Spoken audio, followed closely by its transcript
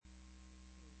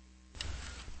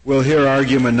We'll hear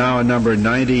argument now on number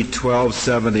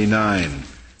 90-1279,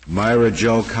 Myra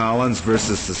Jo Collins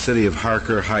versus the City of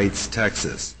Harker Heights,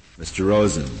 Texas. Mr.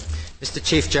 Rosen. Mr.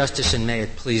 Chief Justice, and may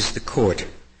it please the Court,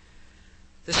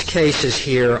 this case is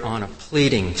here on a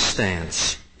pleading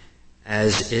stance,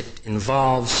 as it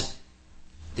involves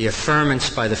the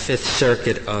affirmance by the Fifth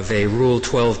Circuit of a Rule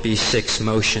 12b-6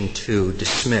 motion to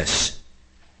dismiss.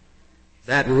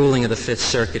 That ruling of the Fifth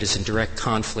Circuit is in direct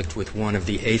conflict with one of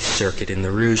the Eighth Circuit in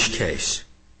the Rouge case.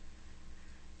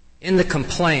 In the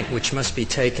complaint, which must be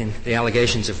taken, the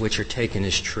allegations of which are taken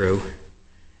as true,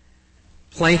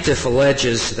 plaintiff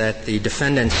alleges that the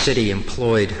defendant city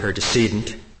employed her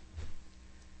decedent,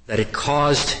 that it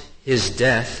caused his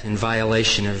death in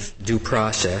violation of due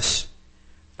process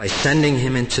by sending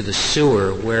him into the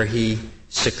sewer where he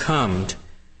succumbed,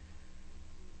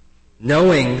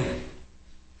 knowing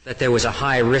that there was a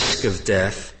high risk of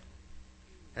death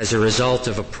as a result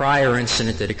of a prior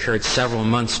incident that occurred several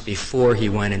months before he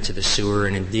went into the sewer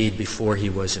and indeed before he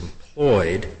was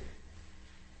employed,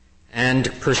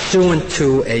 and pursuant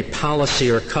to a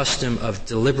policy or custom of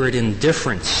deliberate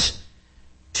indifference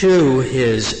to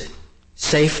his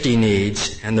safety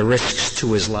needs and the risks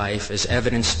to his life, as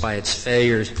evidenced by its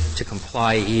failure to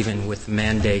comply even with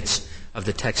mandates of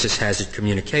the Texas Hazard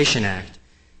Communication Act,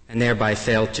 and thereby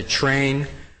failed to train,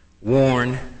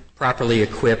 warn, properly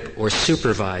equip, or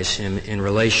supervise him in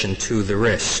relation to the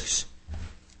risks.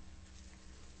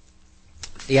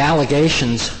 The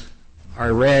allegations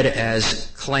are read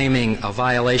as claiming a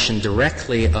violation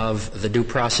directly of the Due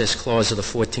Process Clause of the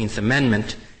 14th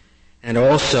Amendment and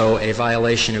also a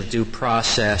violation of due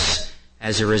process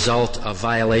as a result of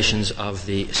violations of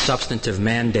the substantive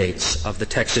mandates of the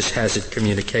Texas Hazard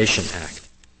Communication Act.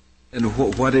 And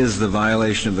what is the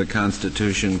violation of the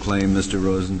Constitution claim, Mr.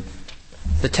 Rosen?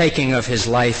 The taking of his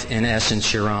life, in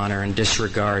essence, Your Honor, in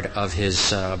disregard of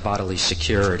his bodily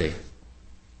security.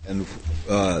 And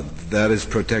that is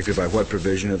protected by what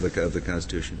provision of the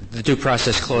Constitution? The Due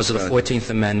Process Clause of the 14th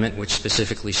Amendment, which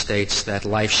specifically states that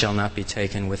life shall not be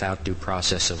taken without due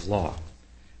process of law.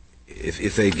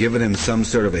 If they'd given him some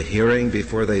sort of a hearing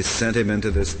before they sent him into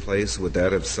this place, would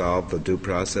that have solved the due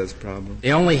process problem?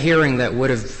 The only hearing that would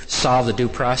have solved the due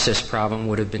process problem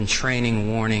would have been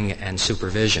training, warning, and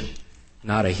supervision,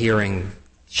 not a hearing,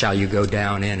 shall you go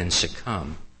down in and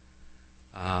succumb.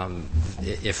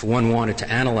 If one wanted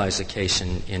to analyze the case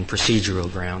in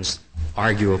procedural grounds,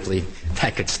 arguably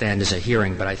that could stand as a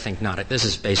hearing, but I think not. This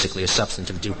is basically a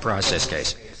substantive due process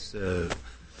case.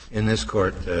 In this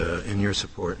court, in your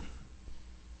support?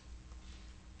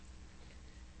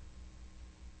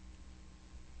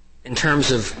 In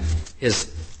terms of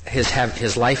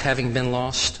his life having been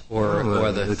lost,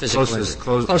 or the physical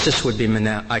closest would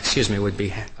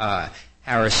be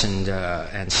Harris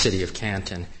and City of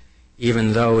Canton,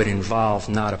 even though it involved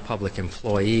not a public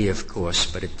employee, of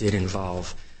course, but it did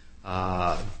involve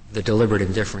the deliberate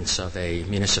indifference of a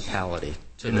municipality.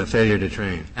 And a failure to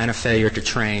train. And a failure to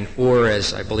train, or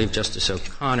as I believe Justice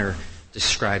O'Connor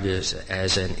described it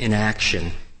as an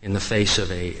inaction in the face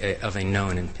of a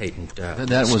known and patent.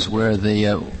 That was where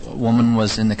the woman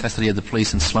was in the custody of the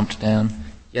police and slumped down?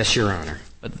 Yes, Your Honor.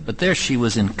 But there she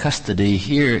was in custody.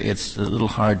 Here it's a little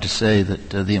hard to say that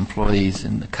the employee's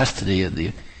in the custody of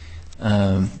the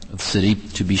city.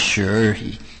 To be sure,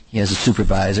 he has a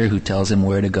supervisor who tells him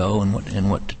where to go and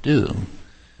what to do.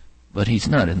 But he's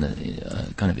not in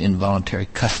the kind of involuntary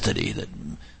custody that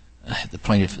the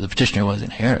petitioner was in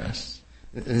Harris.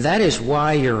 That is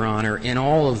why, Your Honor, in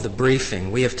all of the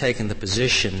briefing, we have taken the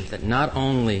position that not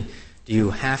only do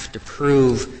you have to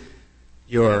prove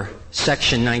your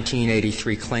Section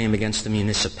 1983 claim against the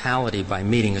municipality by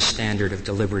meeting a standard of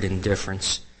deliberate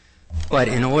indifference, but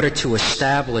in order to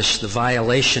establish the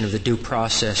violation of the due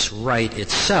process right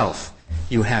itself,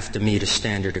 you have to meet a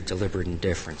standard of deliberate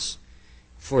indifference.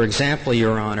 For example,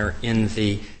 Your Honor, in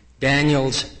the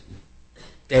Daniels,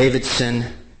 Davidson,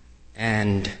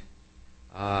 and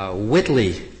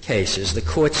Whitley cases, the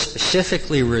court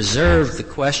specifically reserved the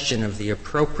question of the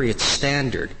appropriate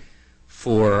standard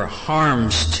for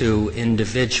harms to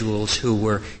individuals who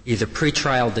were either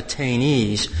pretrial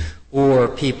detainees or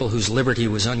people whose liberty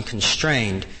was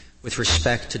unconstrained with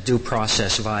respect to due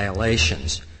process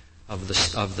violations of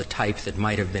the type that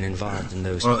might have been involved in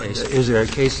those cases. Is there a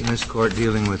case in this court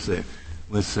dealing with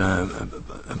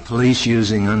police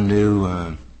using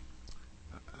undue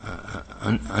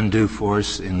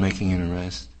force in making an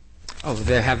arrest? Oh,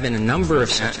 there have been a number of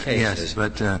such cases. Yes,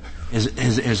 but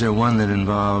is there one that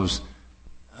involves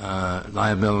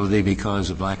liability because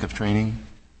of lack of training?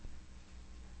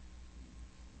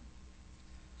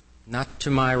 Not to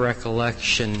my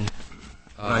recollection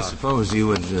I suppose you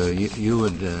would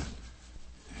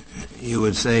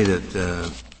say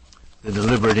that the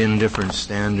deliberate indifference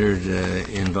standard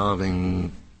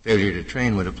involving failure to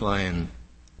train would apply in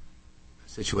a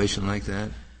situation like that.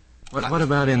 What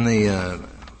about in the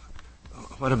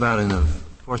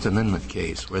Fourth Amendment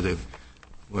case where they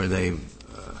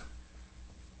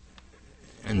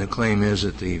and the claim is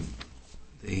that the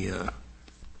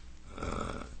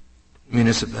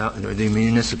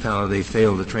municipality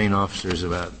failed to train officers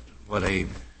about what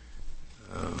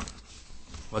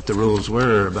the rules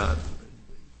were about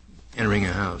entering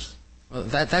a house. Well,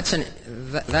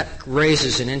 that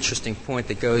raises an interesting point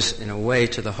that goes in a way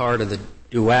to the heart of the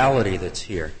duality that's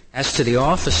here. As to the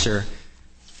officer,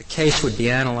 the case would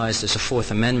be analyzed as a Fourth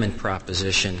Amendment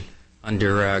proposition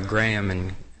under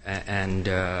Graham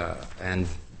and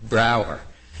Brower,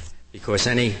 because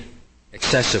any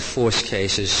excessive force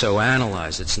case is so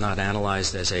analyzed. It's not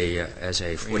analyzed as a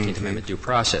 14th Amendment due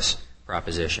process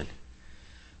proposition.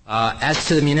 As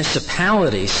to the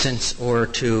municipality, or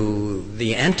to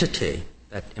the entity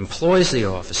that employs the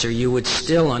officer, you would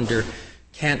still, under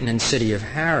City of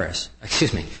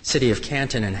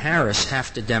Canton and Harris,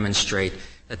 have to demonstrate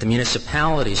that the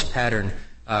municipality's pattern,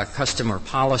 custom, or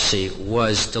policy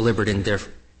was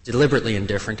deliberately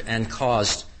indifferent and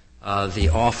caused the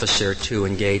officer to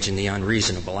engage in the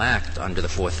unreasonable act under the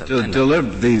Fourth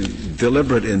Amendment. The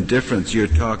deliberate indifference you're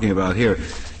talking about here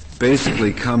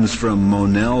basically comes from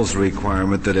Monell's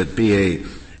requirement that it be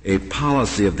a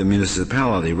policy of the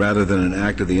municipality rather than an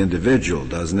act of the individual,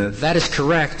 doesn't it? That is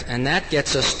correct, and that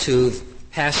gets us to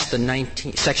past the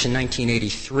Section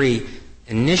 1983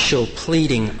 initial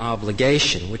pleading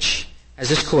obligation, which, as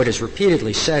this Court has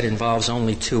repeatedly said, involves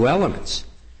only two elements: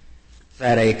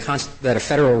 that a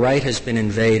federal right has been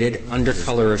invaded under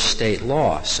color of state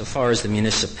law. So far as the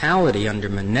municipality under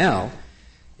Monell,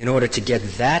 in order to get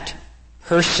that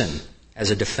person as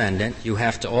a defendant, you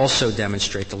have to also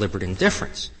demonstrate deliberate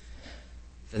indifference.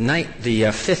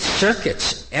 The Fifth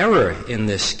Circuit's error in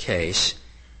this case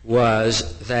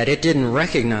was that it didn't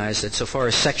recognize that so far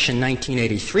as Section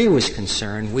 1983 was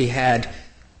concerned, we had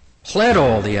pled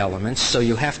all the elements, so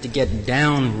you have to get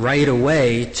down right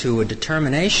away to a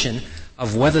determination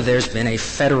of whether there's been a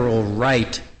federal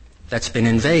right that's been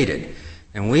invaded.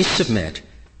 And we submit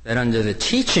that under the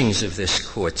teachings of this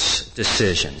Court's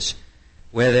decisions,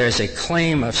 where there's a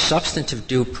claim of substantive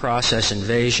due process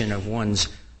invasion of one's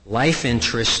life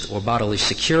interest or bodily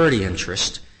security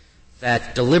interest,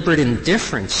 that deliberate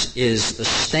indifference is the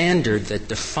standard that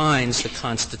defines the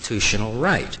constitutional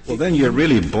right. Well, then you're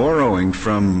really borrowing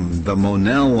from the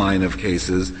Monell line of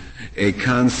cases a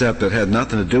concept that had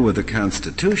nothing to do with the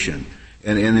Constitution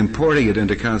and importing it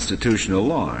into constitutional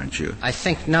law, aren't you? I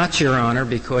think not, Your Honor,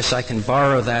 because I can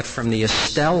borrow that from the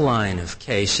Estelle line of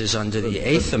cases under the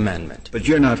Eighth Amendment. But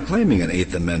you're not claiming an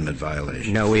Eighth Amendment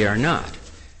violation. No, we are not.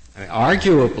 I mean,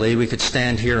 arguably, we could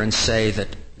stand here and say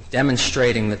that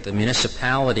demonstrating that the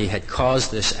municipality had caused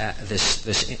this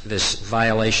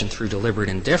violation through deliberate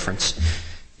indifference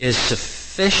is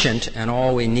sufficient, and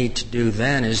all we need to do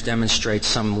then is demonstrate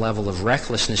some level of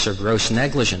recklessness or gross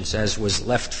negligence, as was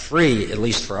left free, at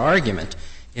least for argument,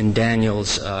 in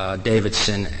Daniels,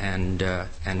 Davidson,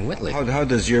 and Whitley. How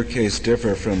does your case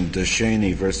differ from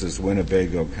DeShaney versus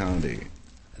Winnebago County?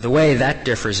 The way that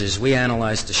differs is we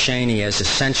analyze DeShaney as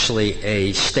essentially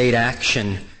a state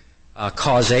action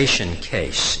causation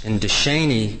case. In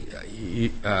DeShaney,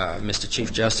 Mr.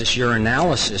 Chief Justice, your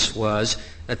analysis was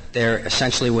that there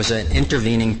essentially was an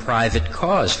intervening private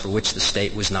cause for which the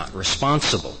state was not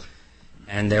responsible,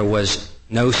 and there was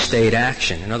no state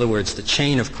action. In other words, the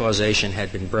chain of causation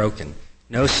had been broken.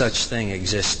 No such thing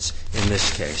exists in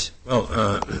this case. Well,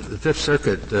 the Fifth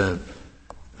Circuit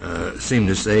seemed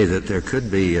to say that there could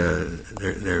be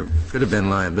there could have been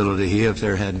liability here if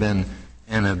there had been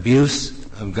an abuse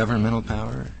of governmental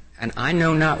power. And I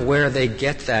know not where they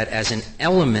get that as an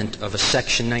element of a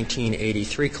Section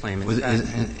 1983 claim. Has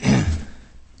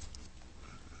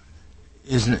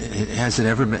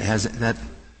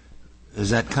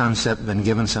that concept been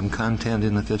given some content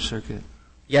in the Fifth Circuit?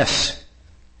 Yes.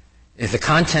 If the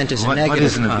content is a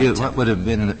negative content. What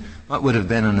would have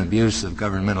been an abuse of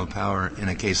governmental power in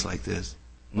a case like this?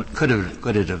 What could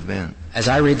it have been? As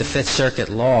I read the Fifth Circuit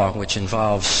law, which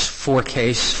involves 5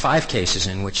 cases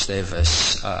in which they've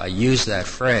used that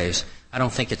phrase, I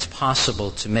don't think it's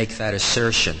possible to make that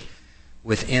assertion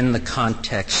within the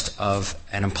context of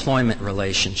an employment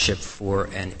relationship for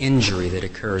an injury that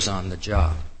occurs on the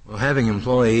job. Well, having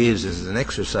employees is an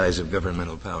exercise of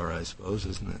governmental power, I suppose,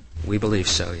 isn't it? We believe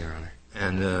so, Your Honor.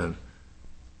 And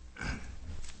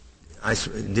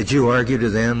did you argue to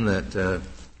them that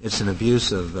it's an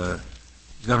abuse of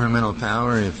governmental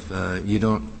power if you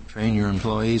don't train your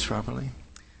employees properly?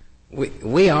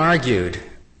 We argued,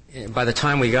 by the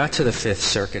time we got to the Fifth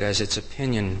Circuit, as its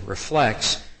opinion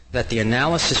reflects, that the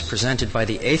analysis presented by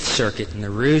the Eighth Circuit in the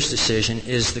Ruse decision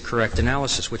is the correct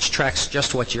analysis, which tracks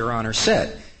just what Your Honor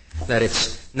said, that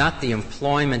it's not the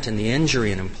employment and the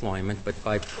injury in employment, but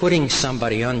by putting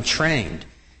somebody untrained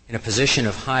in a position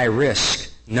of high risk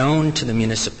known to the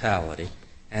municipality,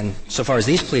 and so far as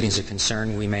these pleadings are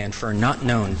concerned, we may infer not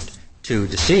known to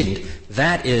decedent,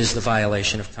 that is the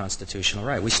violation of constitutional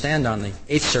right. We stand on the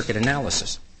Eighth Circuit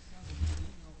analysis.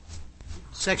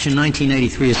 Section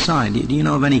 1983 aside, do you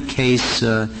know of any case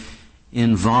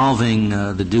involving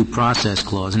the due process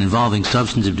clause and involving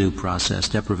substantive due process,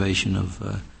 deprivation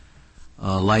of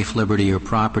life, liberty, or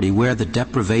property, where the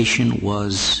deprivation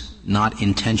was not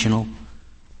intentional,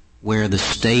 where the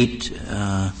state,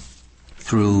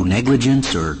 through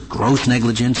negligence or gross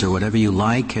negligence or whatever you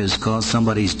like, has caused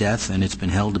somebody's death and it's been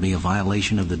held to be a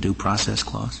violation of the due process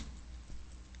clause?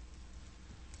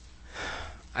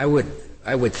 I would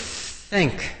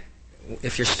think,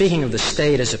 if you're speaking of the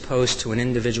state as opposed to an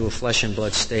individual flesh and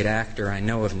blood state actor, I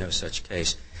know of no such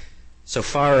case. So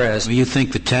far as you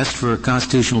think the test for a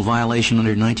constitutional violation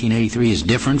under 1983 is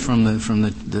different from the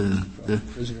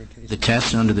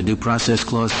test under the due process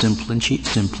clause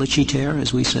simpliciter,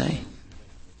 as we say?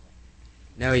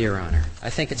 No, Your Honor. I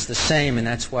think it's the same, and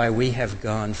that's why we have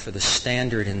gone for the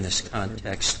standard in this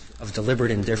context of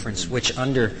deliberate indifference, which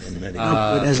under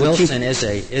Wilson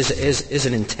is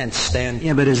an intense standard.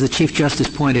 Yeah, but as the Chief Justice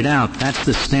pointed out, that's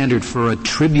the standard for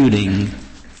attributing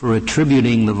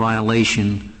the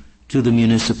violation to the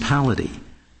municipality.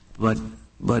 But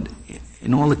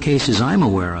in all the cases I'm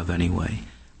aware of anyway,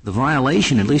 the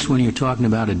violation, at least when you're talking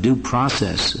about a due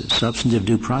process, a substantive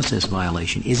due process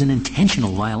violation, is an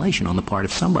intentional violation on the part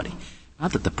of somebody.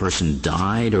 Not that the person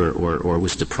died or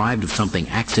was deprived of something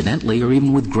accidentally or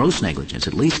even with gross negligence.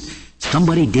 At least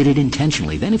somebody did it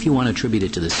intentionally. Then if you want to attribute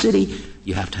it to the city,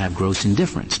 you have to have gross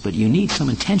indifference. But you need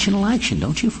some intentional action,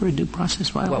 don't you, for a due process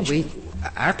violation?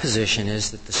 Well, our position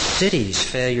is that the city's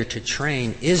failure to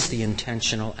train is the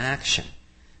intentional action.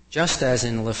 Just as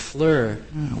in Lafleur.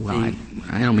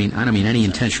 I don't mean any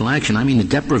intentional action. I mean the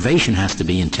deprivation has to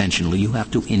be intentional. You have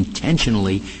to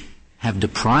intentionally have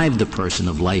deprived the person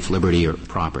of life, liberty, or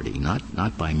property,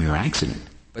 not by mere accident.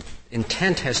 But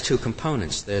intent has two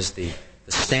components. There's the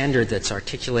standard that's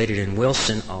articulated in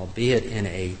Wilson, albeit in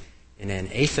an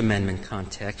Eighth Amendment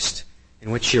context,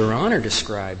 in which Your Honor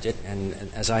described it,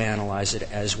 and as I analyze it,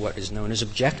 as what is known as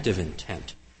objective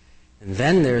intent. And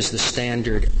then there's the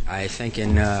standard, I think,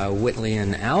 in Whitley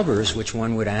and Albers, which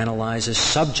one would analyze as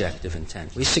subjective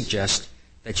intent. We suggest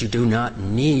that you do not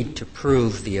need to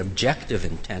prove the objective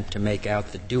intent to make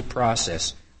out the due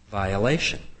process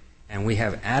violation. And we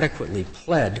have adequately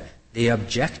pled the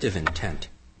objective intent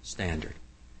standard.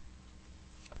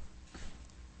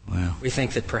 Wow. We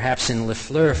think that perhaps in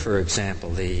Lafleur, for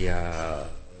example, the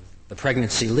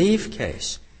pregnancy leave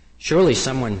case, surely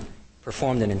someone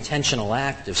performed an intentional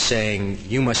act of saying,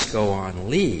 you must go on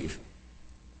leave,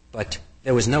 but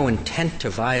there was no intent to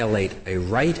violate a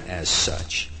right as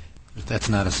such. But that's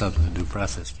not a substantive due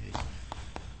process case.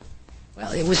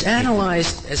 Well, it was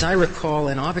analyzed, as I recall,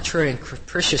 an arbitrary and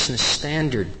capriciousness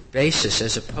standard basis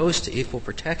as opposed to equal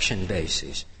protection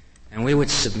basis. And we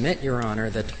would submit, Your Honor,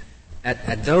 that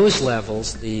at those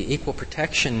levels, the equal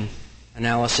protection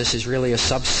analysis is really a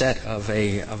subset of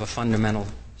a fundamental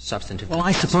substantive. Well,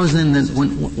 I suppose then that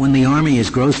when the Army is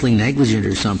grossly negligent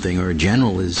or something, or a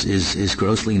general is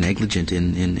grossly negligent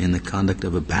in the conduct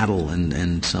of a battle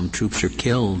and some troops are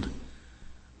killed,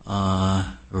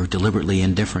 or deliberately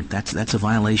indifferent, that's a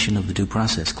violation of the due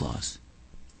process clause.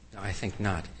 No, I think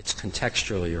not. It's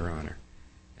contextual, Your Honor.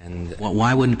 And well,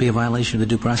 why wouldn't it be a violation of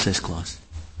the due process clause?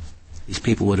 These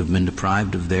people would have been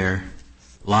deprived of their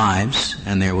lives,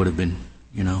 and there would have been,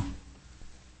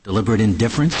 deliberate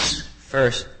indifference.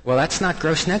 First, well, that's not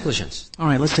gross negligence. All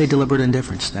right, let's say deliberate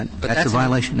indifference. That's a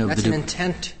violation of the That's an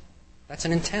intent. That's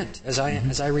an intent, as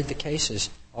I read the cases,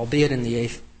 albeit in the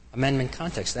Eighth Amendment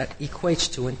context. That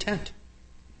equates to intent.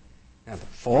 Now, the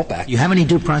fallback. You have any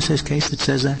due process case that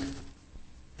says that?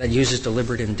 That uses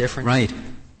deliberate indifference? Right.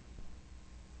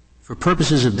 For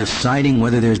purposes of deciding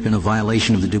whether there's been a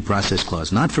violation of the due process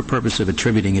clause, not for purpose of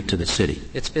attributing it to the city.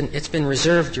 It's been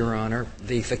reserved, Your Honor.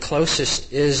 The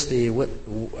closest is the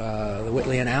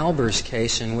Whitley and Albers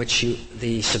case, in which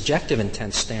the subjective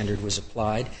intent standard was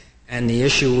applied, and the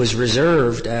issue was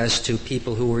reserved as to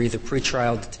people who were either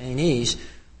pretrial detainees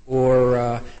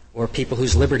or people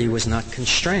whose liberty was not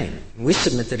constrained. We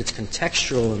submit that it's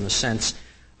contextual in the sense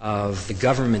of the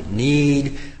government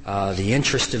need, the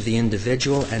interest of the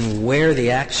individual, and where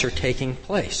the acts are taking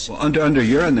place. Well, under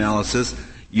your analysis,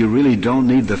 you really don't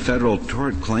need the Federal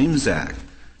Tort Claims Act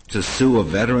to sue a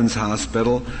veterans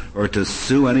hospital or to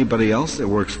sue anybody else that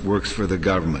works for the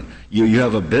government. You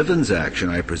have a Bivens action,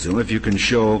 I presume, if you can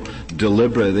show the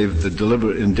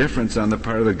deliberate indifference on the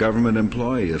part of the government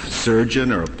employee, a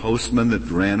surgeon or a postman that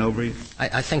ran over you.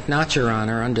 I think not, Your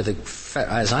Honor.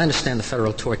 As I understand the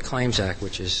Federal Tort Claims Act,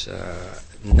 which is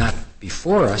not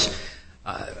before us,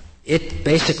 it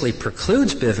basically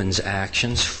precludes Bivens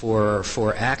actions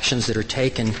for actions that are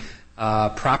taken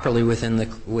properly within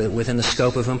the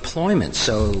scope of employment.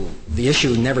 So the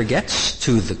issue never gets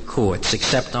to the courts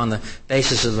except on the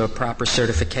basis of a proper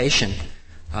certification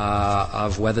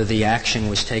of whether the action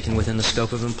was taken within the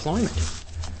scope of employment.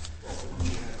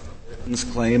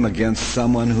 Claim against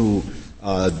someone who,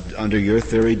 under your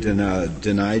theory,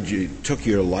 took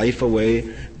your life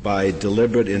away by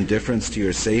deliberate indifference to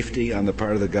your safety on the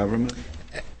part of the government?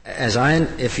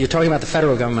 If you're talking about the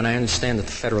federal government, I understand that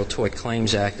the Federal Tort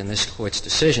Claims Act and this Court's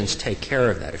decisions take care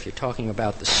of that. If you're talking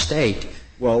about the state...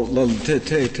 Well,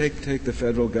 take the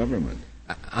federal government.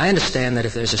 I understand that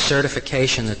if there's a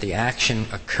certification that the action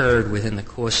occurred within the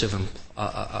course of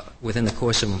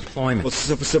employment... Well,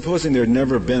 supposing there had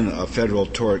never been a Federal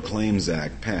Tort Claims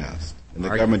Act passed, and the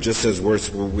government just says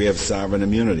we have sovereign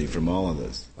immunity from all of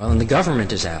this. Well, and the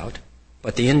government is out.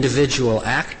 But the individual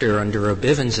actor under a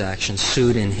Bivens action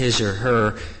sued in his or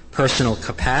her personal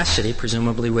capacity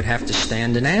presumably would have to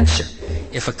stand and answer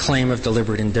if a claim of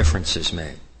deliberate indifference is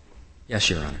made. Yes,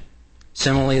 Your Honor.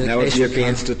 Similarly, the case would be a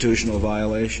constitutional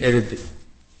violation. It would be,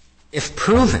 if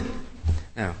proven.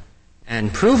 Now,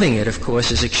 and proving it, of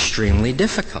course, is extremely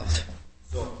difficult.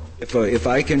 If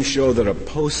I can show that a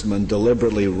postman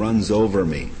deliberately runs over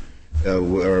me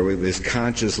or is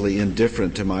consciously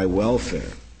indifferent to my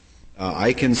welfare,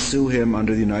 I can sue him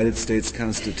under the United States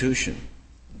Constitution.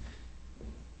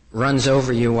 Runs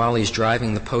over you while he's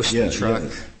driving the postal truck?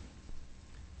 Yes.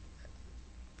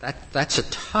 That's a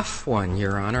tough one,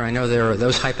 Your Honor. I know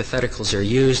those hypotheticals are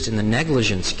used in the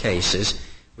negligence cases,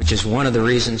 which is one of the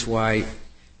reasons why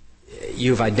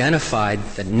you've identified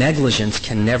that negligence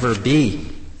can never be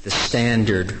the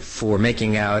standard for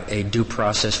making out a due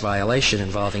process violation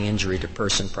involving injury to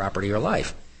person, property, or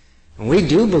life. And we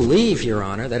do believe, Your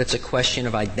Honor, that it's a question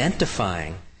of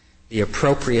identifying the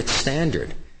appropriate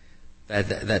standard.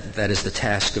 That is the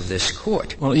task of this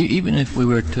Court. Well, even if we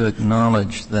were to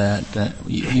acknowledge that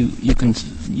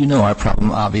you know our problem,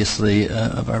 obviously,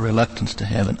 of our reluctance to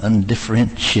have an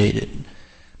undifferentiated,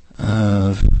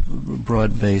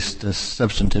 broad-based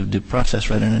substantive due process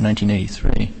right under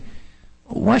 1983.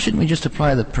 Why shouldn't we just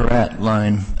apply the Peratt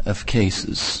line of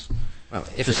cases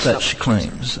to such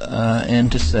claims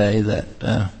and to say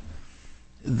that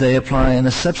they apply in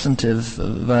a substantive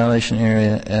violation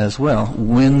area as well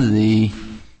when the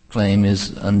claim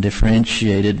is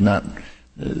undifferentiated, not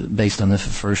based on the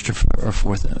First or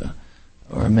Fourth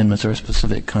or amendments or a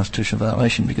specific constitutional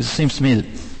violation? Because it seems to me that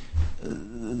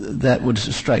that would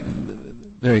strike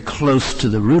very close to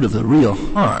the root of the real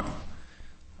harm.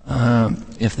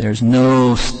 If there's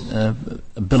no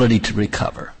ability to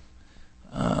recover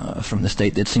from the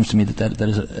state, it seems to me that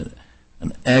is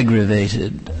an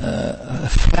aggravated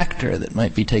factor that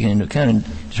might be taken into account in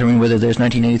determining whether there's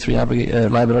 1983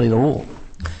 liability at all.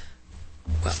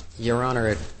 Well, Your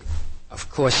Honor, of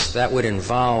course, that would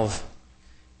involve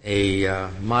a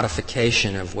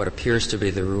modification of what appears to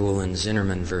be the rule in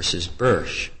Zinnerman versus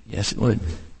Bursch. Yes, it would.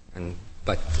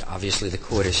 But obviously the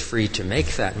Court is free to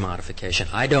make that modification.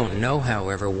 I don't know,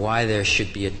 however, why there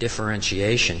should be a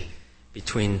differentiation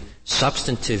between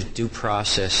substantive due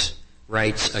process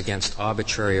rights against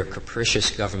arbitrary or capricious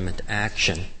government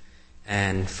action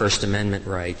and First Amendment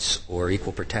rights or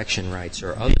equal protection rights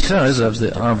or other. Because of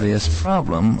the obvious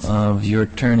problem of your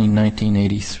turning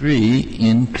 1983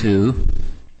 into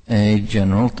a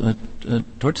general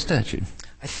tort statute.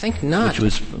 I think not. Which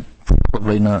was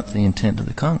probably not the intent of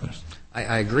the Congress.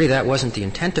 I agree that wasn't the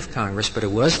intent of Congress, but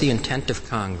it was the intent of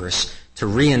Congress to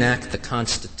reenact the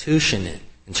Constitution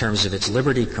in terms of its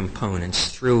liberty components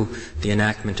through the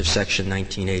enactment of Section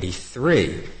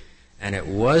 1983. And it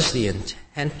was the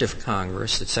intent of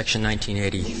Congress that Section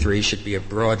 1983 should be a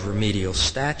broad remedial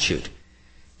statute.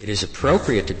 It is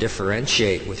appropriate to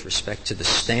differentiate with respect to the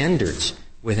standards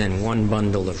within one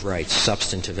bundle of rights,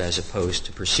 substantive as opposed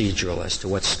to procedural, as to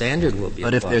what standard will be applied.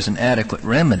 But if there's an adequate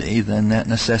remedy, then that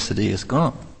necessity is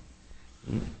gone.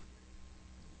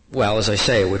 Well, as I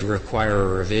say, it would require a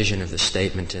revision of the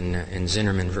statement in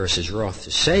Zinnerman versus Roth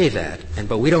to say that.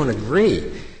 But we don't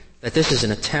agree that this is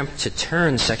an attempt to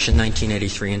turn Section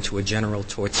 1983 into a general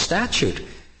tort statute.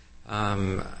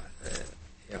 But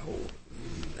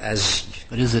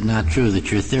is it not true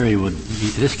that your theory would,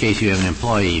 in this case you have an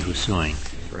employee who's suing,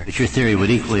 but your theory would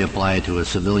equally apply to a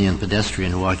civilian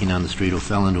pedestrian walking down the street who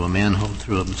fell into a manhole,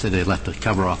 say they left a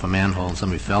cover off a manhole and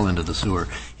somebody fell into the sewer,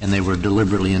 and they were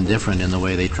deliberately indifferent in the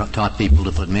way they taught people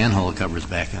to put manhole covers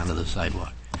back onto the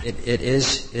sidewalk? It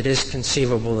is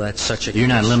conceivable that such a... You're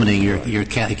not limiting your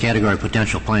category of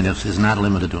potential plaintiffs is not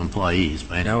limited to employees,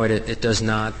 right? No, it does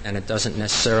not, and it doesn't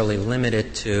necessarily limit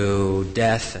it to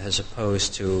death as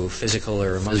opposed to physical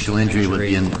or emotional physical injury would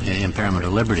be impairment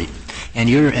of liberty. And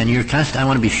I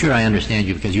want to be sure I understand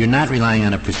you, because you're not relying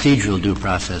on a procedural due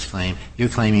process claim. You're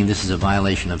claiming this is a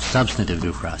violation of substantive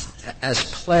due process. As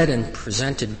pled and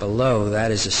presented below, that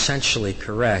is essentially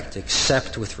correct,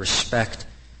 except with respect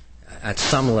at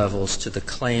some levels to the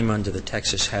claim under the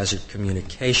Texas Hazard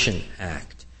Communication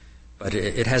Act. But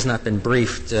it has not been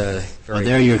briefed very well,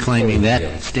 there you're claiming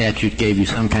that statute gave you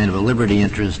some kind of a liberty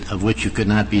interest of which you could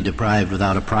not be deprived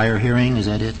without a prior hearing, is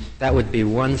that it? That would be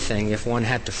one thing. If one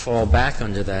had to fall back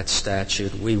under that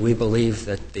statute, we believe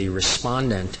that the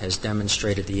respondent has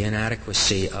demonstrated the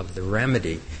inadequacy of the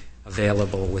remedy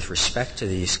available with respect to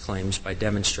these claims by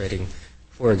demonstrating,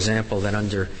 for example, that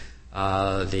under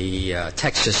the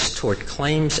Texas Tort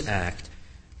Claims Act,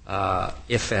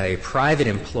 if a private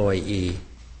employee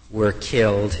were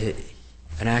killed,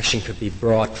 an action could be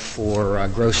brought for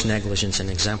gross negligence and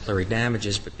exemplary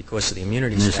damages, but because of the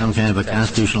immunity statute. There's some kind of a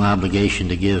constitutional obligation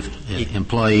to give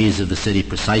employees of the city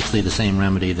precisely the same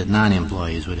remedy that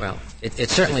non-employees would. Well, it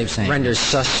certainly renders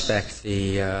suspect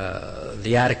the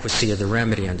adequacy of the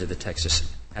remedy under the Texas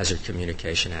Hazard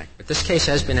Communication Act. But this case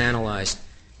has been analyzed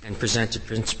and presented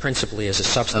principally as a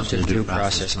substantive due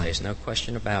process case, no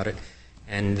question about it.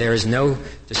 And there is no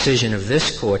decision of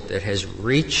this court that has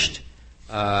reached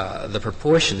the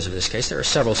proportions of this case. There are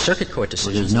several circuit court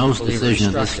decisions. Well, there's no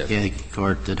decision of this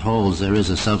court that holds there is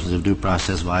a substantive due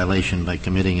process violation by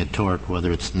committing a tort,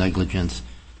 whether it's negligence,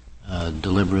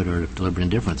 deliberate or deliberate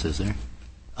indifference, is there?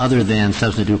 Other than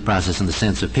substantive due process in the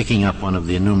sense of picking up one of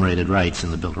the enumerated rights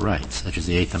in the Bill of Rights, such as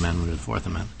the Eighth Amendment or the Fourth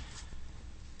Amendment.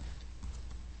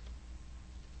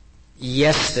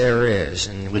 Yes, there is,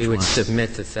 and Which we would one?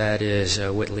 submit that is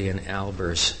Whitley and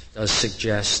Albers. Does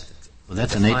suggest. Well,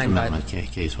 that's an Eighth Amendment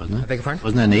case, wasn't it? I beg your pardon?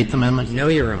 Wasn't that an Eighth Amendment case? No,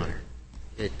 Your Honor.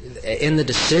 In the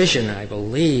decision, I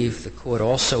believe the court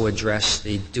also addressed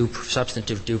the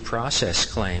substantive due process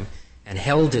claim and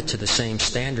held it to the same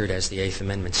standard as the Eighth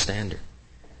Amendment standard.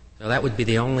 So that would be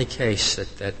the only case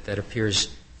that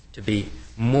appears to be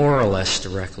more or less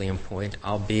directly in point,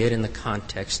 albeit in the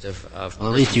context of well,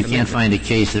 at least you can't find a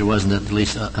case there wasn't at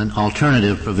least an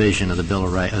alternative provision of the Bill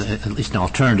of Rights, at least an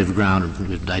alternative ground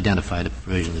to identify the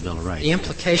provision of the Bill of Rights. The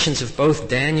implications of both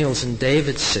Daniels and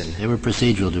Davidson. They were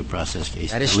procedural due process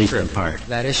cases, that is at least true. in part.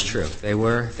 That is true. They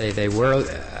were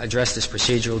addressed as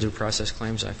procedural due process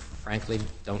claims. I frankly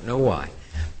don't know why.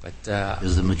 But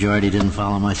because the majority didn't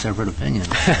follow my separate opinion.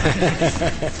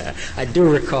 I do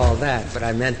recall that, but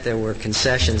I meant there were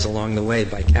concessions along the way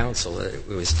by counsel. It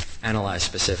was analyzed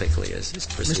specifically as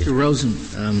procedural. Mr. Rosen,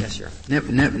 yes, sir.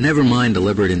 Never mind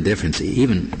deliberate indifference,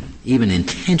 even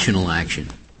intentional action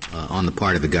on the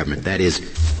part of the government. That is,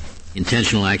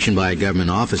 intentional action by a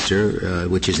government officer,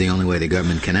 which is the only way the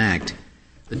government can act.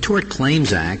 The Tort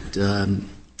Claims Act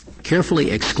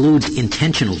carefully excludes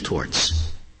intentional torts.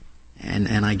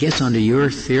 And I guess under your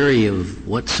theory of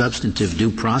what substantive due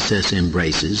process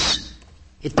embraces,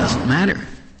 it doesn't matter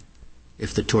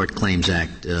if the Tort Claims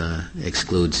Act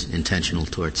excludes intentional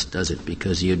torts, does it?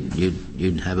 Because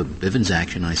you'd have a Bivens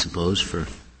action, I suppose, for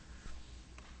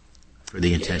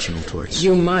the intentional torts.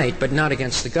 You might, but not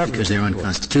against the government. Because they're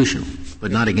unconstitutional, but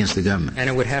not against the government. And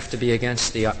it would have to be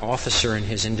against the officer in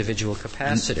his individual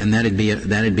capacity. And that'd be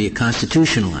a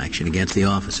constitutional action against the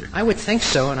officer. I would think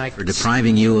so, and for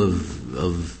depriving you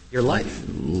of your life,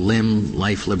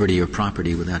 life, liberty, or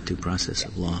property without due process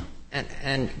of law.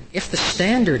 And if the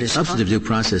standard is substantive due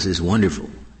process is wonderful.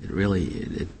 It really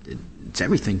it's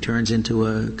everything turns into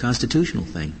a constitutional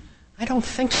thing. I don't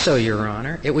think so, Your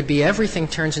Honor. It would be everything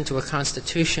turns into a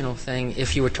constitutional thing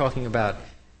if you were talking about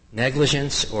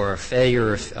negligence or a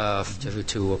failure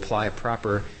to apply a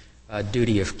proper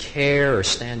duty of care or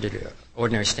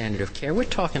ordinary standard of care. We're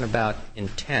talking about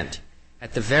intent.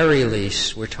 At the very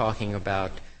least, we're talking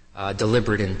about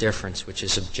deliberate indifference, which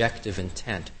is objective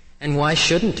intent. And why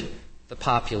shouldn't the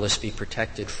populace be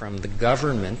protected from the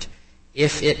government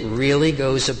if it really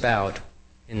goes about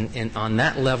on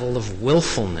that level of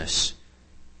willfulness,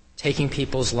 taking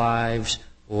people's lives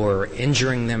or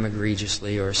injuring them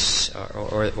egregiously or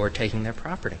taking their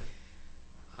property.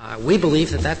 We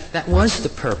believe that was the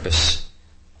purpose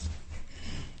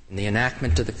in the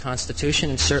enactment of the Constitution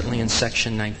and certainly in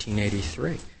Section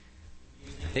 1983.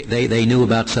 They knew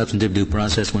about substantive due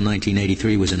process when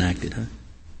 1983 was enacted, huh?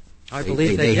 I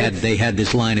believe they did. They had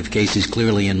this line of cases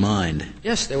clearly in mind.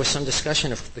 Yes, there was some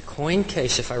discussion of the Coyne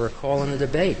case, if I recall, in the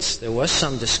debates. There was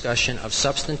some discussion of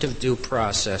substantive due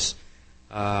process,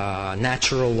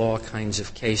 natural law kinds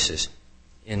of cases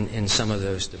in some of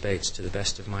those debates, to the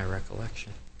best of my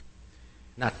recollection.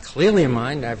 Not clearly in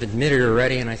mind. I've admitted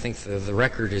already, and I think the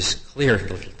record is clear,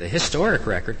 the historic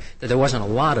record, that there wasn't a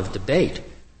lot of debate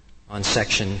on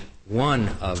Section 1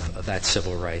 of that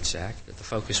Civil Rights Act, that the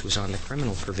focus was on the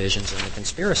criminal provisions and the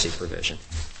conspiracy provision,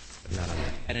 but not on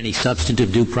that. Had any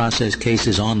substantive due process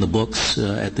cases on the books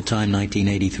at the time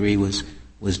 1983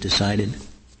 was decided?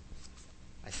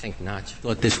 I think not. I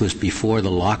thought this was before the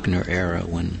Lochner era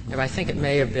when... I think it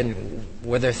may have been,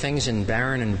 were there things in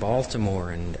Barron and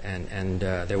Baltimore, and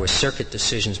there were circuit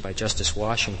decisions by Justice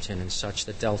Washington and such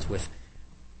that dealt with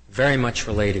very much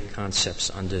related concepts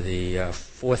under the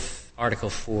Article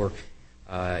 4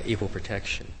 Equal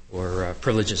Protection or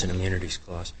Privileges and Immunities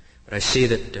Clause. But I see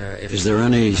that Is there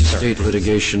any state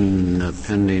litigation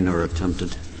pending or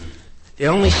attempted? The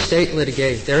only state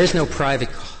litigation, there is no private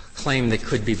claim that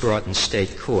could be brought in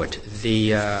state court.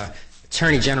 The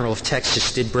Attorney General of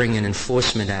Texas did bring an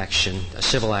enforcement action, a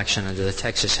civil action under the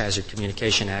Texas Hazard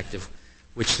Communication Act, of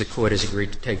which the court has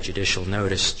agreed to take judicial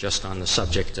notice just on the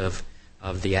subject of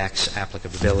the Act's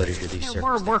applicability to these circumstances. There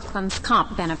were workman's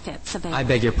comp benefits available. I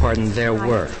beg your pardon, there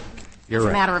were. You're right.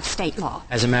 As a matter of state law.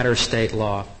 As a matter of state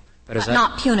law. But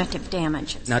not punitive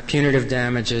damages. Not punitive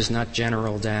damages, not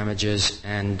general damages,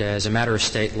 and as a matter of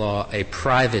state law,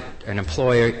 an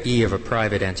employee of a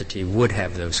private entity would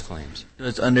have those claims.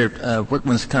 It's under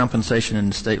workman's compensation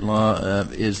in state law,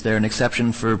 is there an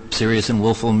exception for serious and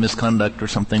willful misconduct or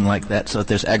something like that? So if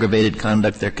there's aggravated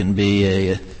conduct, there can be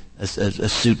a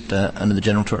suit under the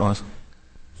general tort laws?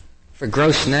 For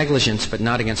gross negligence, but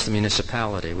not against the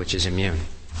municipality, which is immune.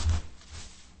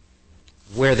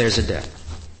 Where there's a debt.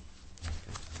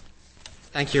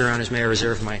 Thank you, Your Honors. May I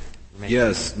reserve my remaining?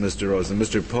 Yes, Mr. Rosen.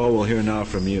 Mr. Paul, we'll hear now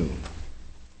from you.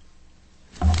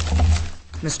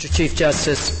 Mr. Chief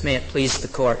Justice, may it please the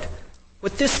Court.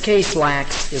 What this case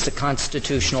lacks is a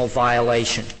constitutional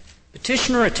violation.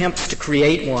 Petitioner attempts to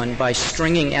create one by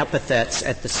stringing epithets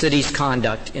at the city's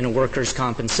conduct in a workers'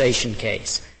 compensation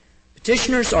case.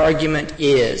 Petitioner's argument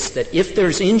is that if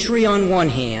there's injury on one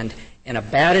hand and a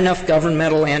bad enough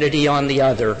governmental entity on the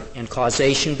other and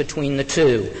causation between the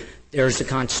two, there's a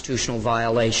constitutional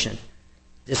violation.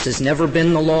 This has never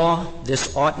been the law.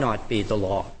 This ought not be the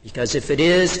law, because if it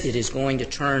is going to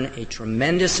turn a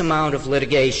tremendous amount of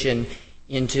litigation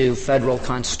into federal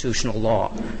constitutional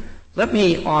law. Let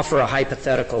me offer a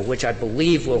hypothetical which I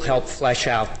believe will help flesh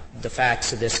out the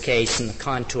facts of this case and the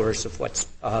contours of what's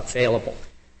available.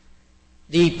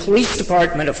 The police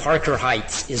department of Harker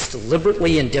Heights is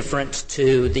deliberately indifferent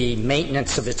to the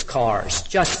maintenance of its cars,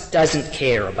 just doesn't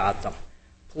care about them.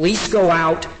 Police go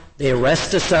out, they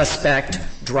arrest a suspect,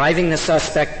 driving the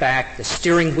suspect back, the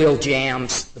steering wheel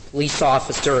jams, the police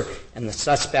officer and the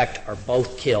suspect are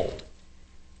both killed.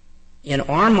 In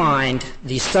our mind,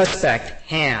 the suspect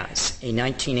has a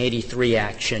 1983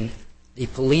 action. The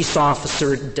police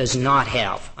officer does not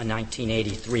have a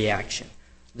 1983 action.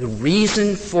 The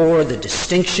reason for the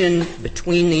distinction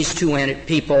between these two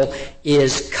people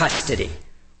is custody.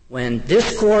 When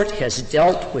this Court has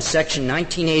dealt with Section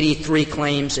 1983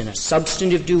 claims in a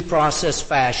substantive due process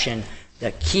fashion,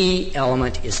 the key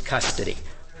element is custody.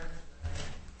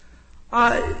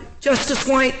 Justice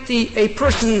White, a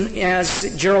person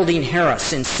as Geraldine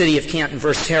Harris in City of Canton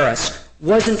v. Harris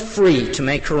wasn't free to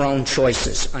make her own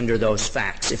choices under those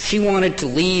facts. If she wanted to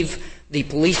leave the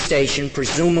police station,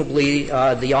 presumably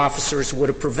the officers would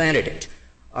have prevented it.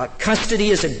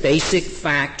 Custody is a basic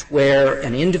fact where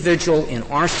an individual in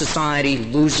our society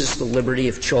loses the liberty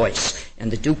of choice,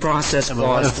 and the due process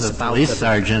clause is about the police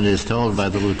sergeant is told by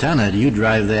the lieutenant, you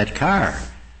drive that car.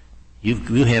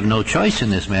 You have no choice in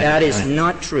this matter. That is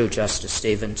not true, Justice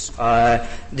Stevens. I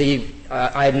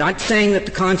am not saying that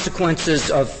the consequences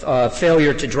of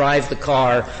failure to drive the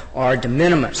car are de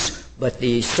minimis, but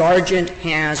the sergeant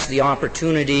has the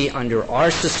opportunity under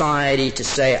our society to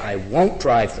say, I won't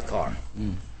drive the car.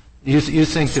 You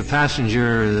think the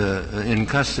passenger in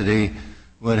custody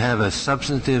would have a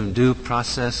substantive due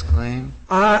process claim? Is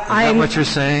that what you're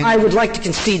saying? I would like to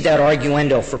concede that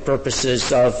arguendo for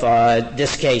purposes of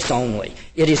this case only.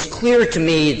 It is clear to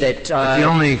me that the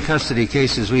only custody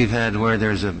cases we've had where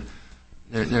there's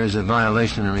there's a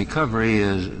violation of recovery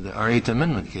are Eighth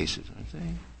Amendment cases, aren't they?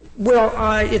 Well,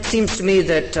 it seems to me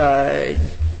that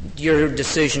your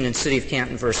decision in City of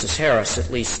Canton versus Harris at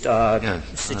least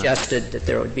suggested that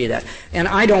there would be that. And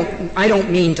I don't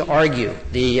mean to argue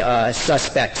the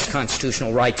suspect's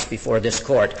constitutional rights before this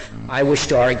court. I wish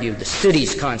to argue the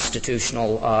city's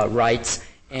constitutional rights,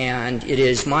 and it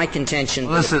is my contention.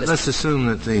 Well, let's assume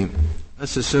that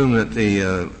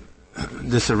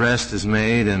this arrest is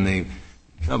made, and the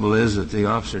trouble is that the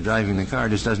officer driving the car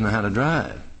just doesn't know how to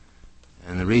drive.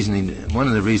 And one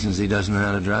of the reasons he doesn't know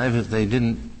how to drive is they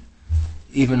didn't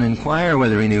even inquire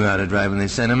whether he knew how to drive when they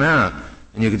sent him out.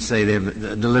 And you could say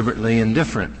they're deliberately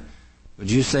indifferent.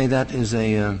 Would you say that is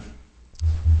there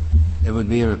would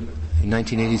be a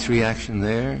 1983 action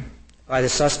there? By the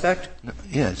suspect? No,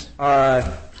 yes.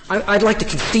 I'd like to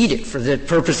concede it for the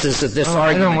purposes of this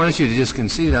argument. I don't want you to just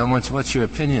concede it. What's your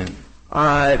opinion?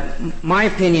 My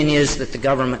opinion is that the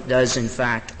government does, in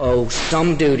fact, owe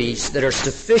some duties that are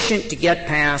sufficient to get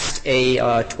past a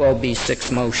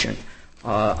 12b6 motion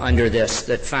under this,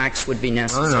 that facts would be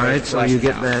necessary. All right, so you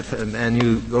get that, and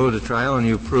you go to trial and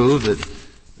you prove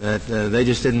that they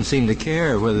just didn't seem to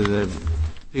care whether the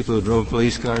people who drove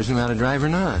police cars knew how to drive or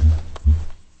not.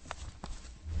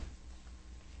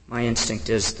 My instinct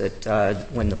is that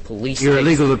when the police... Your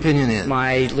legal opinion is?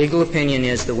 My legal opinion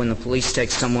is that when the police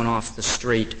take someone off the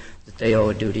street, that they owe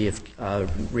a duty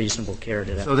of reasonable care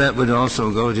to them. So that would also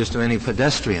go just to any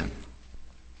pedestrian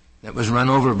that was run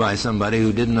over by somebody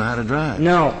who didn't know how to drive?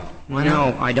 No. Why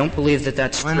not? I don't believe that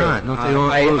that's Why true. Why not? Don't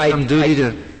they owe some duty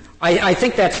to... I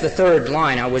think that's the third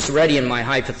line. I was ready in my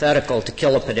hypothetical to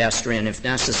kill a pedestrian if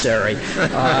necessary,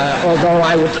 although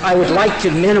I would like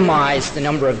to minimize the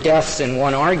number of deaths in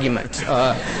one argument.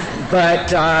 Well,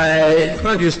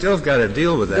 you still got to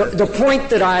deal with that. The point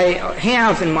that I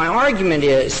have in my argument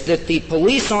is that the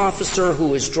police officer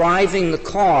who is driving the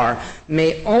car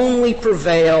may only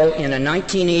prevail in a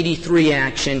 1983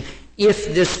 action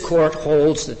if this court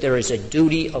holds that there is a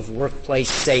duty of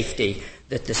workplace safety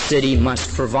that the city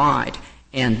must provide.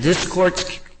 And this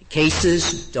court's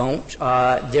cases don't.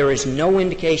 There is no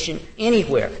indication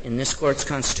anywhere in this court's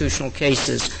constitutional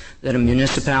cases that a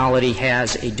municipality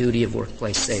has a duty of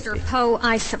workplace safety. Mr. Poe,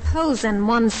 I suppose in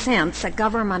one sense a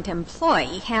government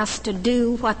employee has to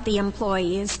do what the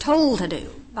employee is told to do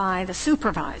by the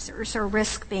supervisors or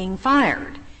risk being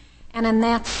fired. And in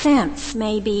that sense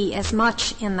may be as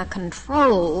much in the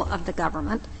control of the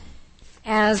government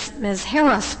as Ms.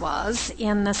 Harris was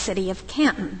in the city of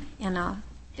Canton in a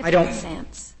different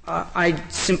sense. I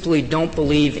simply don't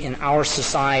believe in our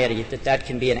society that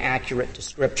can be an accurate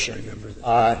description.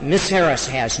 Ms. Harris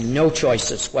has no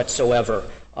choices whatsoever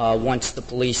once the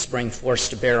police bring force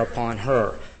to bear upon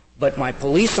her. But my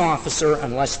police officer,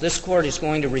 unless this court is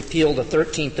going to repeal the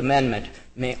 13th Amendment,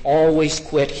 may always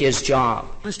quit his job.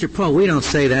 Mr. Poe, we don't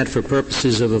say that for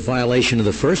purposes of a violation of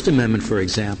the First Amendment, for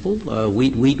example.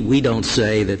 We don't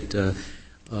say that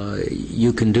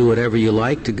you can do whatever you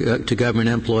like to government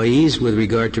employees with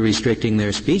regard to restricting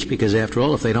their speech, because after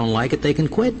all, if they don't like it, they can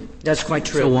quit. That's quite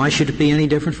true. So why should it be any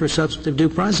different for substantive due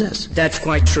process? That's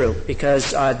quite true,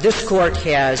 because this court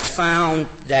has found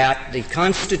that the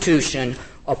Constitution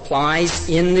applies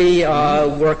in the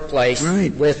workplace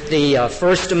with the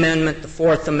First Amendment, the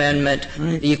Fourth Amendment,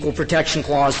 the Equal Protection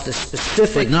Clause, the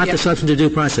specific... But not the substantive due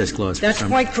process clause. That's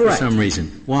quite correct. For some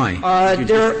reason. Why?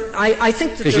 I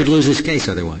think that... Because you'd lose his case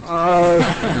otherwise.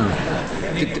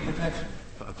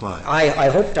 I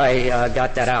hoped I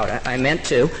got that out. I meant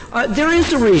to. There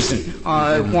is a reason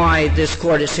why this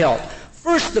court is held.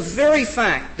 First, the very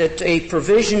fact that a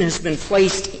provision has been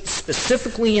placed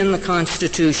specifically in the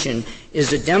Constitution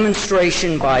is a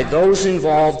demonstration by those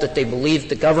involved that they believe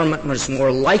the government was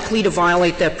more likely to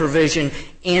violate that provision,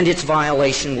 and its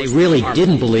violation was... They really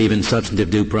didn't believe in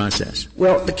substantive due process.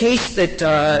 Well, the case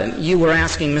that you were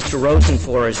asking Mr. Rosen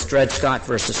for is Dred Scott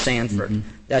versus Sanford. Mm-hmm.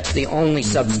 That's the only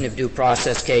substantive due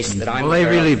process case that I'm aware of.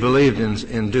 Well, they really believed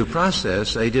in due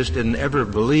process. They just didn't ever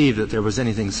believe that there was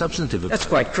anything substantive about it. That's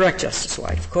quite correct, Justice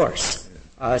White, of course.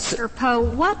 Mr. Poe,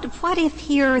 what if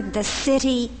here the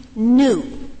city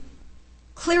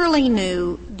clearly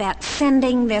knew that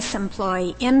sending this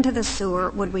employee into the sewer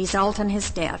would result in his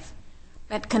death,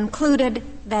 but concluded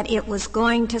that it was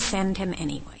going to send him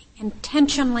anyway,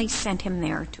 intentionally sent him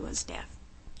there to his death?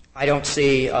 I don't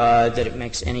see that it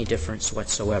makes any difference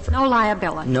whatsoever. No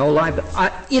liability. No liability.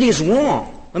 It is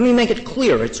wrong. Let me make it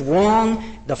clear. It's wrong.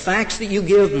 The facts that you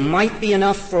give might be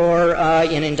enough for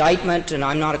an indictment, and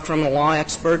I'm not a criminal law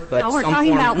expert, but... No, we're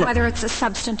talking about whether it's a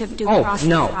substantive due process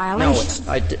violation.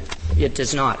 No, it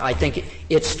does not. I think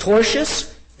it's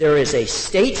tortious. There is a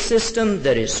state system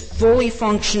that is fully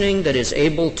functioning, that is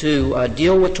able to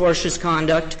deal with tortious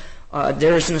conduct.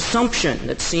 There is an assumption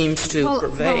that seems to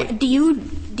pervade. Well,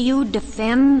 do you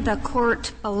defend the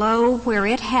court below where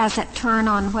it has it turn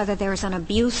on whether there's an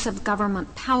abuse of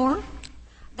government power?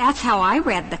 That's how I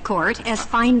read the court, as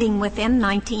finding within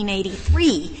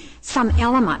 1983 some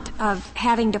element of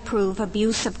having to prove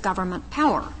abuse of government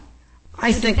power.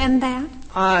 I think defend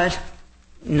that?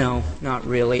 No, not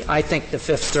really. I think the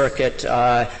Fifth Circuit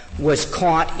was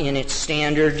caught in its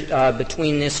standard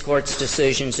between this Court's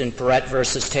decisions in Perrette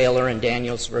versus Taylor and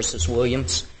Daniels versus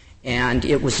Williams, and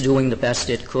it was doing the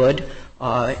best it could.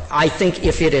 I think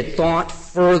if it had thought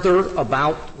further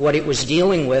about what it was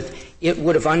dealing with, it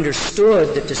would have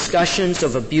understood that discussions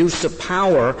of abuse of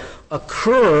power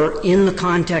occur in the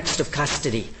context of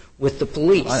custody with the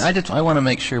police. I want to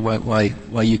make sure why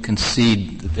you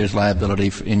concede that there's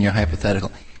liability in your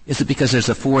hypothetical. Is it because there's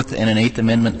a Fourth and an Eighth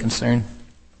Amendment concern?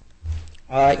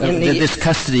 This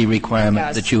custody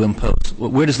requirement that you impose,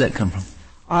 where does that come from?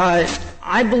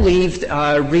 I believe,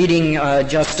 reading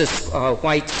Justice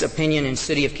White's opinion in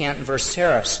City of Canton versus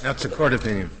Harris. That's a court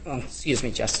opinion. Excuse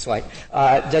me, Justice White.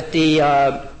 That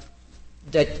the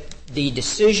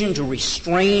decision to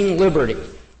restrain liberty,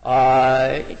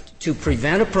 to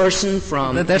prevent a person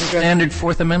from... That's standard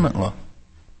Fourth Amendment law.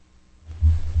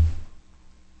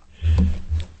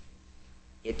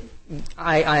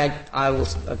 I will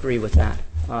agree with that.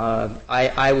 I've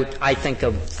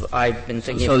been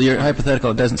thinking... So your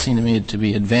hypothetical doesn't seem to me to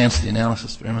be advanced the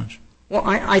analysis very much. Well,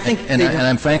 I think... And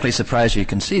I'm frankly surprised you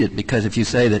concede it, because if you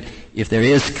say that if there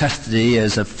is custody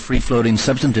as a free-floating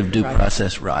substantive due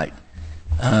process right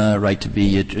to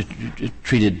be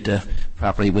treated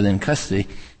properly within custody,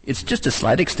 it's just a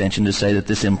slight extension to say that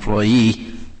this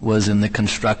employee was in the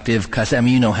constructive custody. I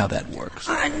mean, you know how that works.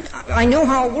 I know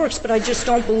how it works, but I just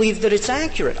don't believe that it's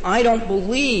accurate. I don't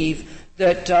believe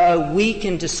that we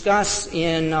can discuss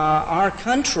in our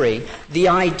country the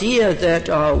idea that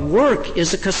work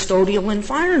is a custodial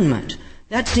environment.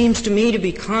 That seems to me to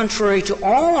be contrary to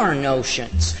all our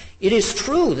notions. It is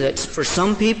true that for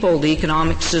some people the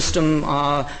economic system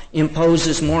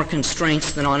imposes more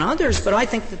constraints than on others, but I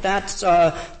think that that's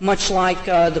much like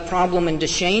the problem in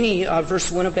DeShaney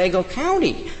versus Winnebago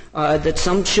County, that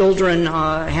some children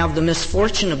have the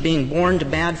misfortune of being born to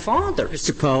bad fathers.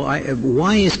 Mr. Poe,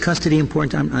 why is custody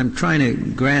important? I'm trying to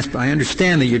grasp. I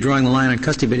understand that you're drawing the line on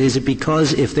custody, but is it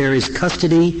because if there is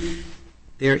custody,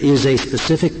 there is a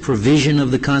specific provision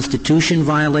of the Constitution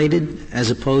violated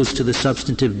as opposed to the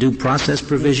substantive due process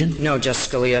provision? No,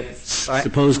 Justice Scalia.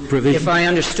 Supposed provision? If I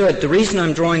understood, the reason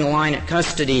I'm drawing a line at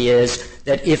custody is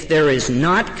that if there is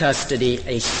not custody,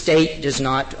 a state does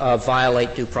not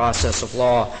violate due process of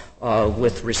law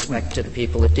with respect to the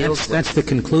people it deals with. That's the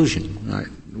conclusion.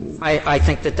 I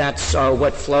think that that's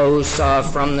what flows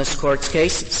from this Court's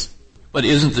cases. But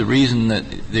isn't the reason that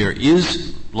there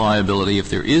is liability if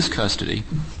there is custody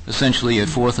essentially a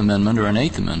Fourth Amendment or an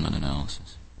Eighth Amendment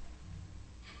analysis?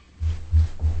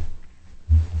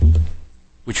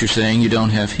 Which you're saying you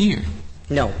don't have here.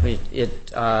 No, we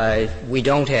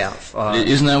don't have.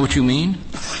 Isn't that what you mean?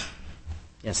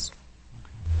 Yes.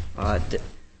 So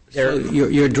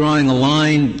you're drawing a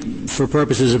line for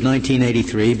purposes of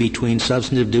 1983 between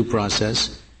substantive due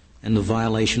process and the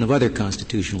violation of other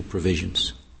constitutional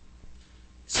provisions.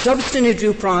 Substantive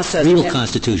due process... Real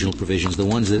constitutional provisions, the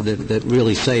ones that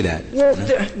really say that. Well,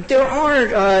 there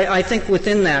are, I think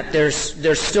within that,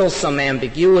 there's still some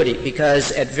ambiguity,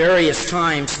 because at various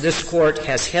times this Court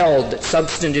has held that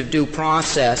substantive due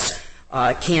process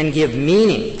can give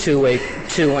meaning to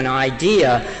an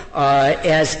idea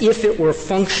as if it were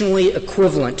functionally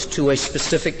equivalent to a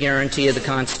specific guarantee of the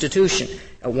Constitution.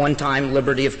 At one time,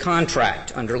 liberty of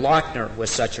contract under Lochner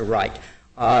was such a right.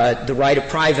 The right of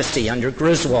privacy under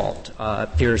Griswold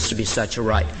appears to be such a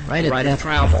right. Right, the right of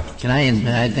travel. Can I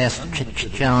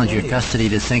challenge your custody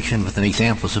distinction with an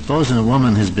example? Supposing a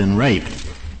woman has been raped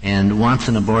and wants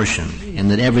an abortion, and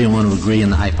that everyone will agree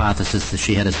in the hypothesis that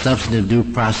she had a substantive due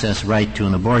process right to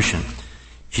an abortion.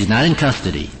 She's not in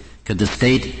custody. Could the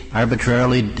state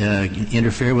arbitrarily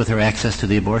interfere with her access to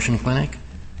the abortion clinic?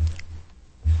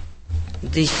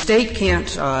 The state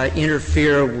can't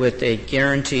interfere with a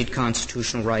guaranteed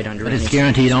constitutional right under any... But it's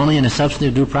guaranteed only in a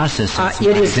substantive due process,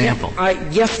 for example.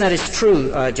 Yes, that is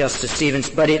true, Justice Stevens,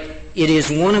 but it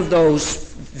is one of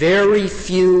those very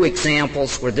few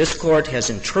examples where this Court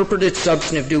has interpreted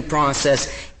substantive due process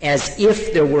as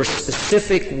if there were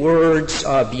specific words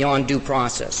beyond due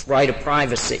process, right of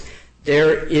privacy.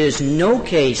 There is no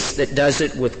case that does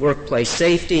it with workplace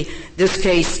safety. This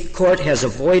Court has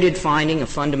avoided finding a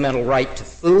fundamental right to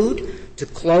food, to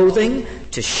clothing,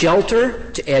 to shelter,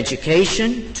 to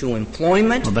education, to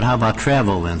employment. Well, but how about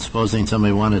travel then? Supposing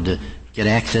somebody wanted to get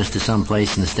access to some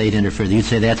place and the state interfered, you'd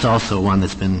say that's also one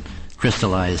that's been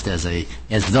crystallized as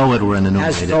though it were an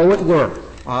enumerated. As though it were.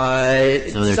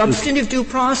 Substantive due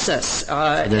process. There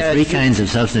are three kinds of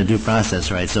substantive due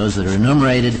process rights: those that are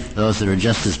enumerated, those that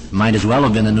are might as well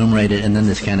have been enumerated, and then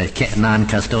this kind of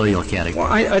non-custodial category.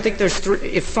 Well, I think there's three.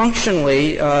 If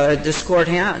functionally, this Court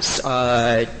has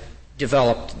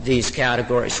developed these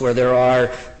categories where there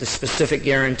are the specific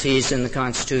guarantees in the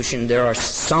Constitution. There are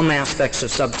some aspects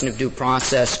of substantive due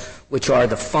process which are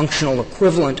the functional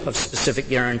equivalent of specific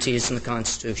guarantees in the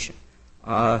Constitution.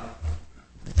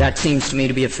 That seems to me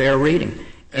to be a fair reading.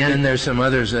 And then there's some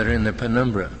others that are in the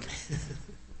penumbra.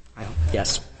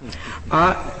 Yes.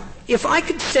 If I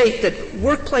could state that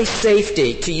workplace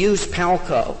safety, to use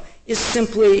PALCO,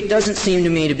 doesn't seem to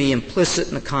me to be implicit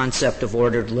in the concept of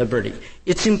ordered liberty.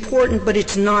 It's important, but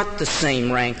it's not the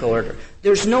same rank order.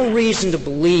 There's no reason to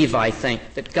believe, I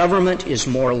think, that government is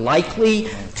more likely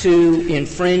to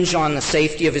infringe on the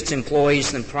safety of its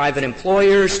employees than private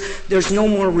employers. There's no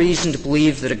more reason to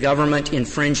believe that a government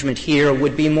infringement here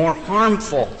would be more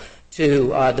harmful to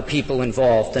the people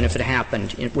involved than if it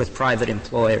happened with private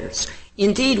employers.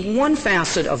 Indeed, one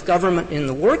facet of government in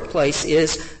the workplace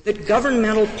is that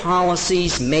governmental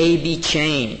policies may be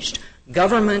changed.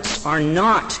 Governments are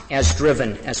not as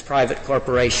driven as private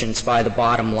corporations by the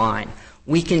bottom line.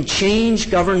 We can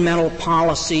change governmental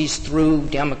policies through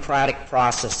democratic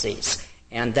processes,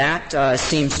 and that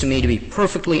seems to me to be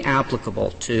perfectly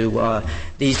applicable to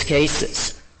these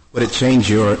cases. Would it change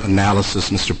your analysis,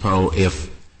 Mr. Poe,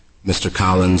 if Mr.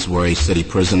 Collins were a city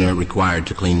prisoner required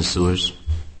to clean the sewers?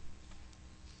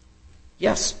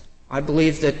 Yes. I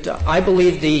believe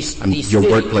these your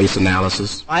workplace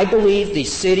analysis? I believe the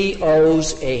city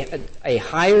owes a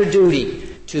higher duty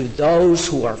to those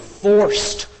who are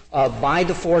forced by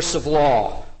the force of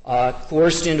law,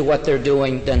 coerced into what they're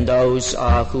doing, than those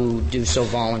who do so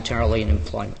voluntarily in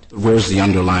employment. Where's the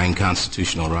underlying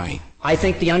constitutional right? I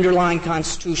think the underlying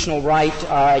constitutional right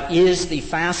is the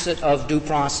facet of due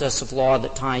process of law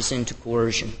that ties into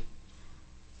coercion.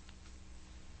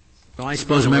 Well, I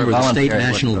suppose a member of the State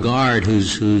National Guard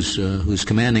whose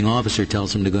commanding officer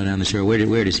tells him to go down the sewer.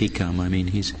 Where does he come? I mean,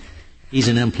 he's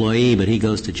an employee, but he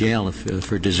goes to jail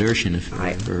for desertion,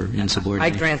 for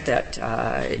insubordination. I grant that.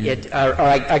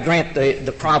 I grant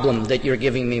the problem that you're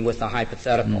giving me with the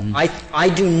hypothetical. Mm-hmm. I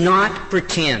do not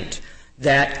pretend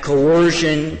that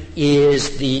coercion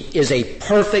is a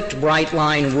perfect bright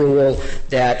line rule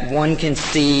that one can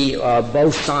see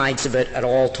both sides of it at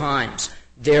all times.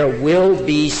 There will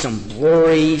be some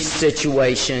blurry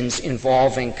situations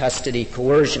involving custody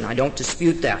coercion. I don't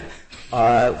dispute that.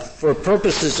 For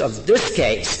purposes of this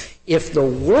case, if the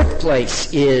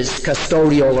workplace is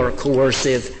custodial or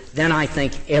coercive, then I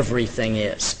think everything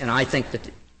is. And I think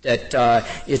that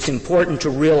it's important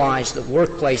to realize that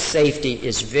workplace safety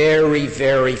is very,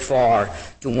 very far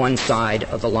to one side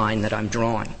of the line that I'm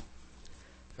drawing.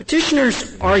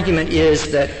 Petitioner's argument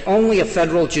is that only a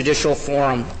federal judicial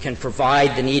forum can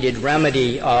provide the needed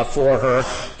remedy for her,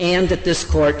 and that this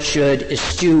Court should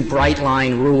eschew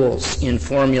bright-line rules in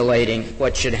formulating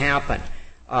what should happen.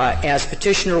 As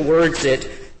Petitioner words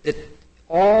it, that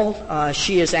all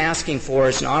she is asking for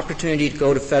is an opportunity to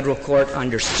go to federal court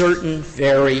under certain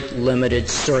very limited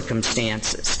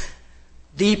circumstances.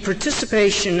 The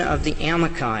participation of the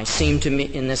amici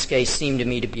in this case seemed to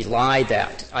me to belie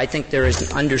that. I think there is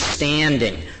an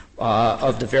understanding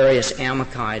of the various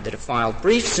amici that have filed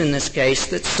briefs in this case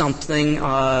that something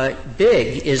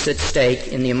big is at stake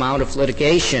in the amount of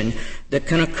litigation that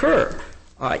can occur.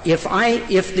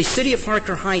 If the city of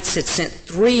Harker Heights had sent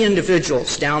 3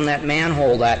 individuals down that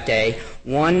manhole that day,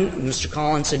 one, Mr.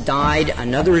 Collins, had died,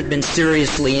 another had been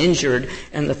seriously injured,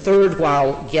 and the third,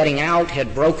 while getting out,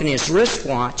 had broken his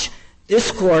wristwatch, this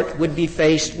Court would be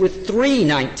faced with 3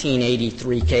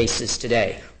 1983 cases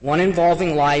today, one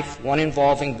involving life, one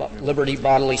involving liberty,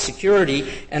 bodily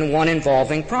security, and one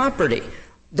involving property.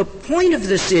 The point of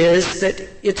this is that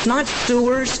it's not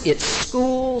sewers, it's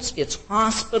schools, it's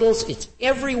hospitals, it's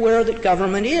everywhere that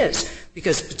government is,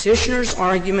 because Petitioner's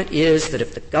argument is that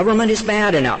if the government is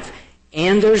bad enough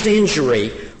and there's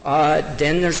injury,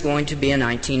 then there's going to be a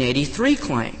 1983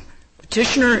 claim.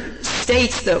 Petitioner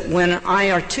states that when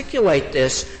I articulate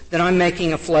this, that I'm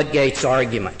making a floodgates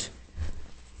argument.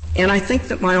 And I think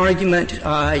that my argument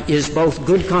is both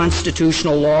good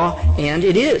constitutional law and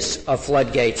it is a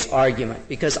floodgates argument,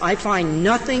 because I find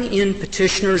nothing in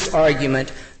Petitioner's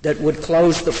argument that would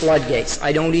close the floodgates.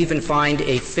 I don't even find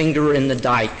a finger in the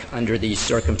dike under these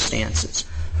circumstances.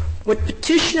 What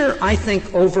petitioner, I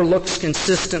think, overlooks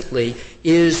consistently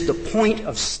is the point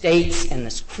of states and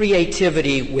this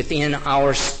creativity within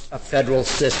our federal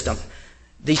system.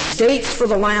 The states for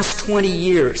the last 20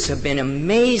 years have been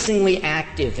amazingly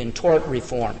active in tort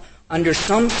reform. Under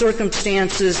some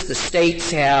circumstances, the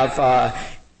states have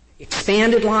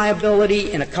expanded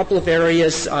liability. In a couple of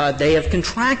areas, they have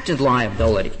contracted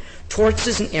liability. Torts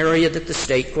is an area that the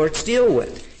state courts deal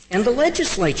with, and the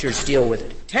legislatures deal with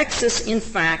it. Texas, in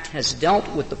fact, has dealt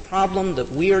with the problem that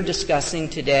we are discussing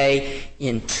today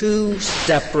in two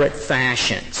separate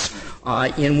fashions.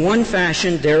 In one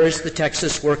fashion, there is the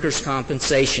Texas Workers'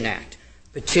 Compensation Act.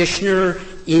 Petitioner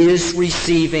is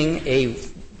receiving a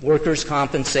workers'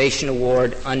 compensation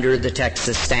award under the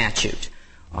Texas statute.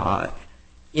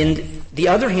 In the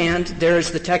other hand, there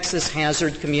is the Texas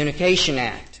Hazard Communication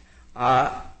Act.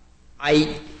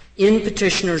 In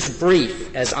petitioner's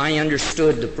brief, as I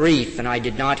understood the brief, and I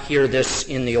did not hear this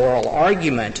in the oral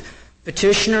argument,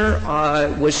 petitioner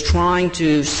was trying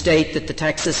to state that the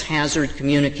Texas Hazard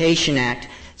Communication Act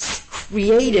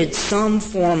created some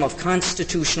form of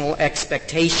constitutional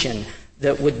expectation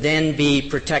that would then be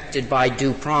protected by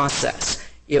due process.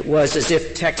 It was as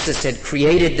if Texas had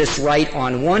created this right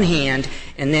on one hand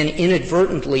and then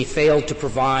inadvertently failed to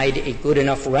provide a good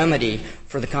enough remedy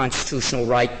for the constitutional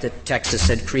right that Texas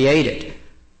had created.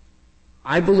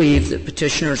 I believe that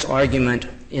petitioner's argument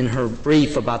in her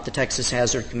brief about the Texas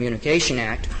Hazard Communication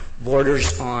Act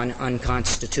borders on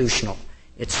unconstitutional.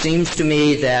 It seems to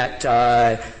me that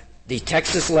the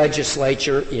Texas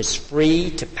legislature is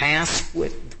free to pass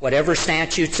with whatever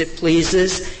statutes it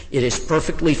pleases. It is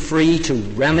perfectly free to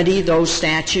remedy those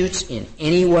statutes in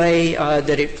any way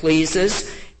that it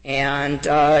pleases. And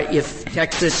if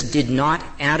Texas did not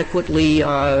adequately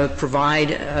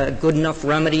provide a good enough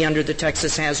remedy under the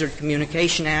Texas Hazard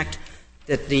Communication Act,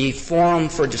 that the forum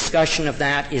for discussion of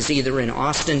that is either in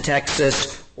Austin,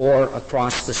 Texas, or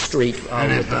across the street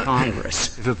with the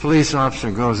Congress. If a police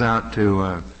officer goes out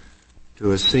to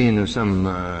a scene of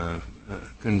some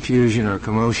confusion or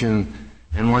commotion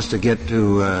and wants to get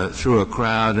to through a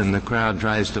crowd, and the crowd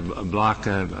tries to block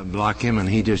him, and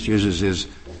he just uses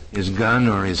his gun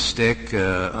or his stick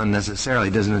unnecessarily.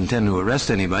 He doesn't intend to arrest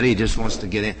anybody. He just wants to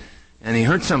get in, and he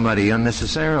hurts somebody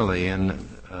unnecessarily. And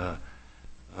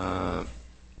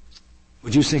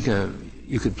would you think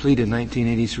you could plead a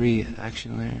 1983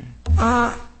 action there?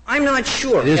 I'm not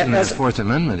sure. It isn't a Fourth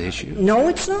Amendment issue. No,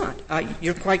 it's not.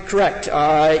 You're quite correct.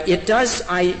 It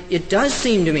does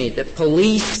seem to me that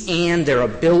police and their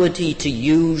ability to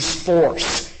use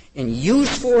force, and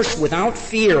use force without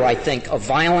fear, I think, of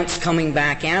violence coming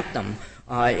back at them,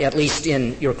 at least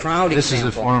in your crowd this example.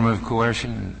 This is a form of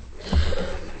coercion?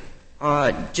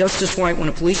 Justice White, when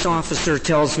a police officer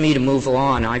tells me to move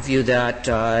along, I view that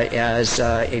as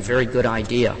a very good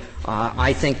idea.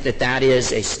 I think that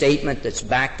is a statement that's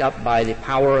backed up by the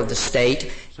power of the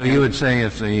state. So you would say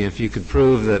if you could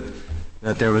prove that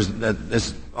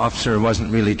this officer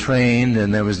wasn't really trained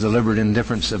and there was deliberate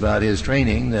indifference about his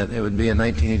training, that it would be a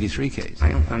 1983 case.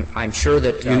 I'm sure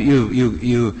that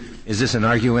is this an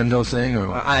arguendo thing or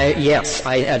what? Yes,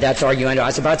 that's arguendo. I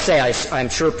was about to say I'm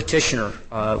sure petitioner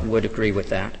would agree with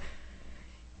that.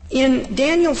 In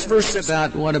Daniels versus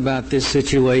what about this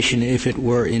situation if it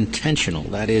were intentional?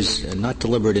 That is, not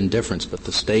deliberate indifference, but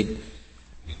the state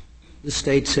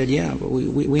said, yeah,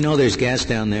 we know there's gas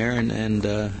down there, and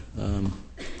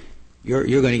you're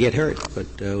going to get hurt, but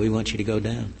we want you to go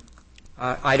down.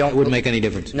 It wouldn't make any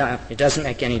difference. No, it doesn't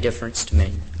make any difference to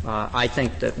me. I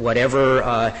think that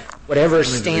whatever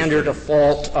standard of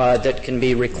fault that can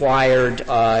be required,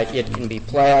 it can be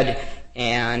pled.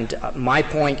 And my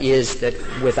point is that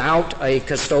without a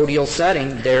custodial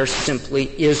setting, there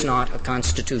simply is not a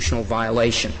constitutional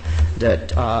violation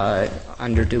that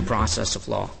under due process of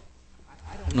law.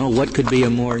 I don't know what could be a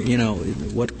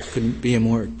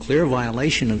more clear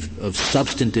violation of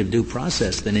substantive due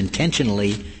process than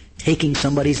intentionally taking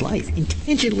somebody's life.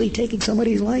 Intentionally taking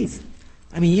somebody's life.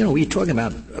 I mean, we're talking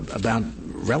about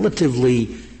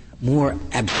relatively more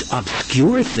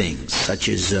obscure things, such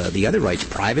as the other rights,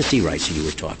 privacy rights that you were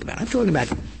talking about. I'm talking about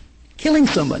killing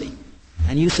somebody.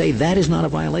 And you say that is not a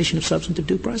violation of substantive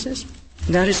due process?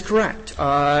 That is correct.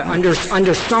 Under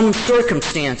some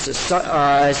circumstances,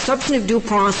 substantive due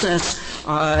process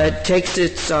takes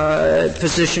its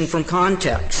position from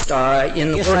context.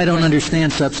 Yes, I don't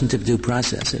understand substantive due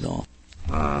process at all.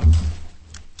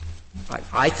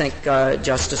 I think,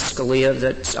 Justice Scalia,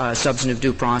 that substantive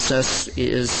due process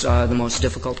is the most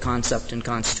difficult concept in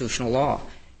constitutional law.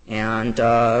 And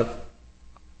I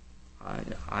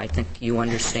think you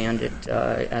understand it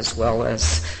as well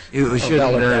as you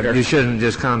shouldn't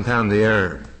just compound the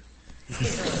error.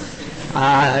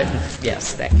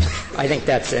 Yes, I think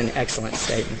that's an excellent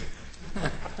statement.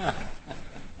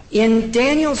 In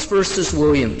Daniels versus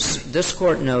Williams, this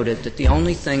court noted that the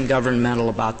only thing governmental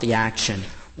about the action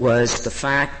was the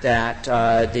fact that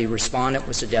the respondent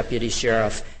was a deputy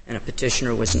sheriff and a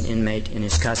petitioner was an inmate in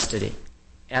his custody.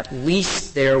 At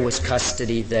least there was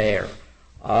custody there.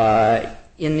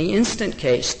 In the instant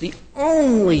case, the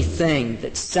only thing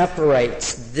that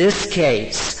separates this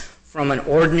case from an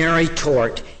ordinary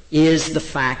tort is the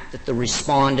fact that the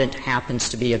respondent happens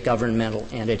to be a governmental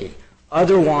entity.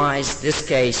 Otherwise, this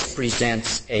case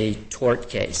presents a tort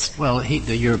case. Well,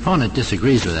 your opponent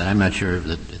disagrees with that. I'm not sure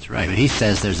that it's right. But he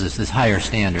says there's this higher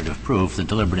standard of proof, the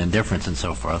deliberate indifference and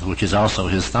so forth, which is also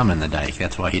his thumb in the dike.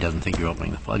 That's why he doesn't think you're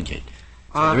opening the floodgate.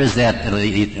 So there is that.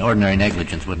 Ordinary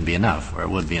negligence wouldn't be enough, or it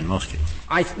would be in most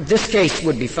cases. This case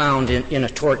would be found in a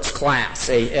torts class,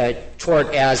 a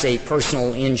tort as a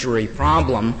personal injury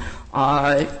problem.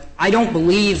 I don't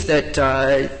believe that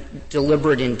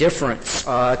deliberate indifference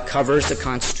covers a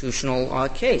constitutional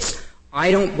case.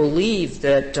 I don't believe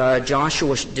that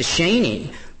Joshua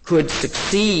DeShaney could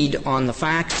succeed on the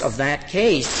facts of that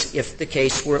case if the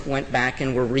case went back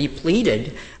and were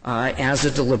repleted as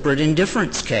a deliberate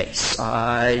indifference case.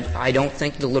 I don't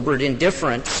think deliberate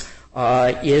indifference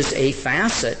is a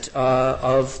facet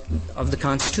of the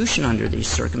Constitution under these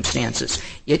circumstances.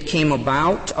 It came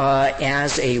about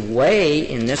as a way,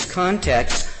 in this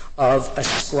context, of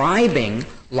ascribing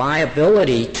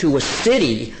liability to a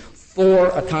city for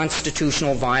a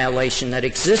constitutional violation that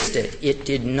existed. It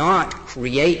did not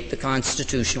create the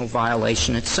constitutional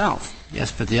violation itself. Yes,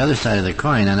 but the other side of the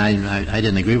coin, and I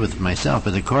didn't agree with it myself,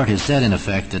 but the court has said, in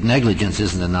effect, that negligence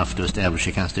isn't enough to establish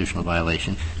a constitutional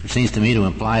violation, which seems to me to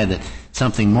imply that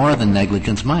something more than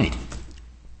negligence might.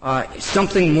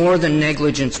 Something more than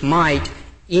negligence might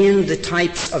in the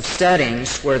types of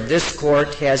settings where this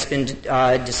court has been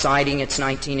deciding its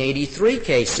 1983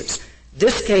 cases.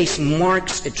 This case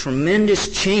marks a tremendous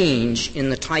change in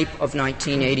the type of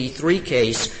 1983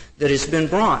 case that has been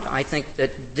brought. I think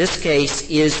that this case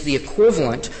is the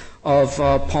equivalent of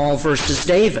Paul versus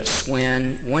Davis.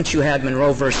 Once you had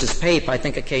Monroe versus Pape, I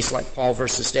think a case like Paul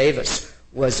versus Davis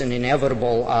was an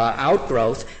inevitable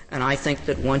outgrowth, and I think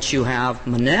that once you have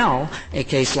Monell, a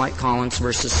case like Collins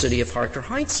versus City of Harker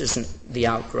Heights isn't the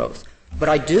outgrowth. But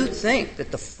I do think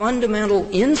that the fundamental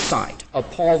insight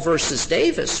of Paul versus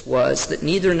Davis was that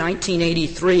neither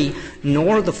 1983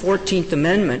 nor the 14th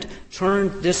Amendment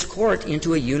turned this court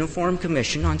into a uniform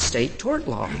commission on state tort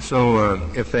law.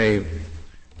 So if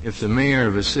the mayor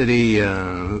of a city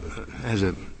has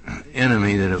an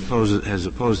enemy that has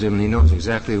opposed him and he knows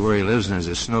exactly where he lives and there's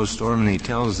a snowstorm and he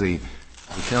tells the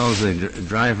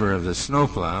driver of the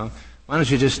snowplow, why don't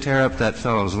you just tear up that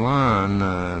fellow's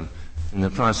lawn in the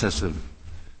process of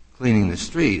cleaning the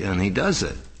street, and he does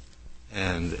it.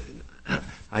 And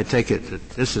I take it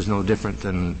that this is no different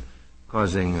than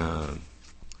causing a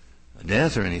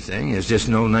death or anything. There's just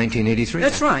no 1983.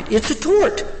 That's right. It's a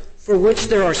tort for which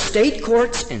there are state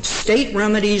courts and state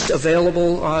remedies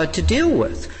available to deal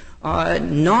with.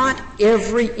 Not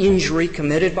every injury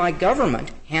committed by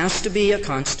government has to be a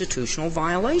constitutional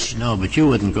violation. No, but you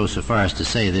wouldn't go so far as to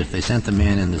say that if they sent the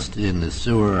man in the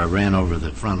sewer or ran over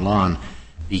the front lawn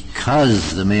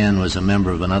because the man was a member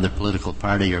of another political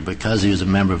party or because he was a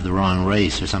member of the wrong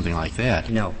race or something like that.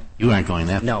 No. You aren't going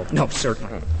that far. No,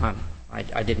 certainly.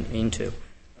 I didn't mean to.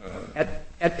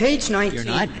 At page 19... You're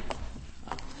not?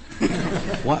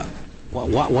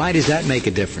 Why does that make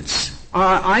a difference?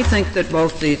 I think that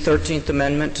both the 13th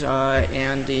Amendment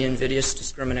and the invidious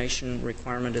discrimination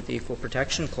requirement of the Equal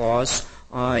Protection Clause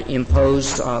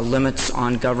impose limits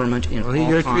on government in all contexts.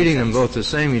 You're treating them both the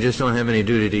same. You just don't have any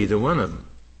duty to either one of them.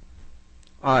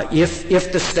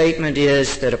 If the statement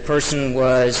is that a person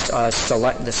was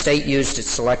the state used its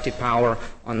selective power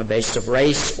on the basis of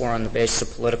race or on the basis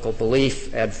of political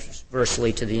belief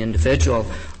adversely to the individual,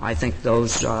 I think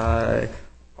those are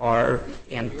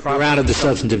and We're out of the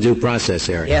substantive due process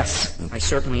area. Yes, I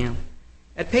certainly am.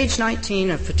 At page 19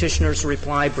 of Petitioner's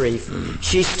reply brief,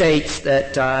 she states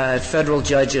that federal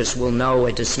judges will know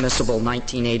a dismissible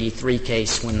 1983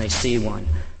 case when they see one.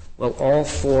 Well, all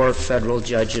 4 federal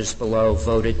judges below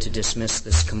voted to dismiss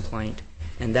this complaint,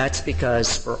 and that's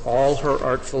because for all her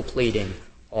artful pleading,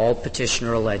 all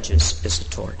Petitioner alleges is a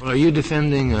tort. Well, are you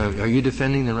defending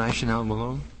the rationale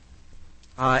below?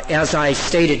 As I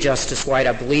stated, Justice White,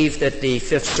 I believe that the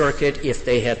Fifth Circuit, if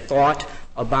they had thought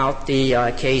about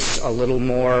the case a little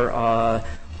more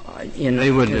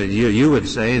you would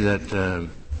say that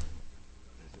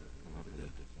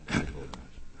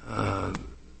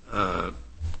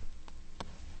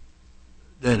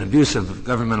then abuse of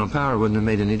governmental power wouldn't have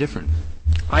made any difference.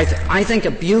 I think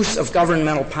abuse of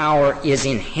governmental power is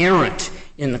inherent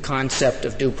in the concept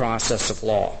of due process of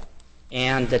law,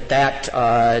 and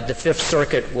that the Fifth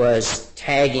Circuit was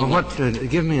tagging. Well,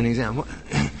 give me an example.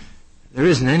 There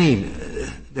isn't any.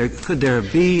 Could there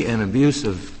be an abuse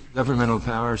of governmental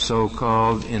power,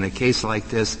 so-called, in a case like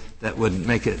this that would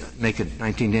make it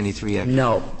 1983 act?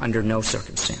 No, under no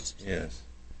circumstances. Yes.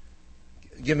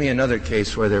 Give me another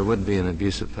case where there would be an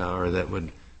abuse of power that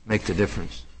would make the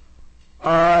difference.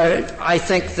 I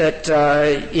think that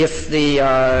if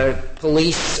the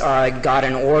police got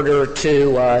an order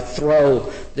to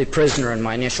throw the prisoner, in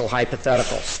my initial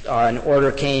hypotheticals, an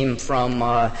order came from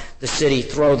the city,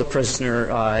 throw the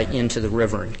prisoner into the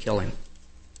river and kill him.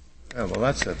 Oh, well,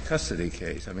 that's a custody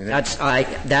case. I mean,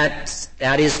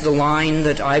 that is the line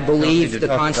that I believe the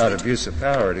Constitution. About abuse of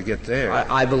power to get there.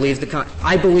 I believe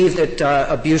that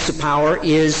abuse of power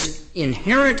is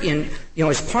inherent in,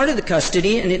 as part of the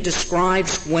custody, and it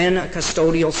describes when a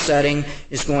custodial setting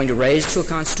is going to raise to a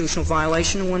constitutional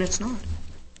violation and when it's not.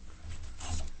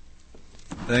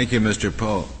 Thank you, Mr.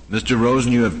 Poe. Mr.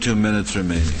 Rosen, you have 2 minutes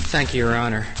remaining. Thank you, Your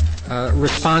Honor.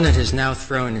 Respondent has now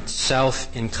thrown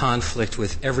itself in conflict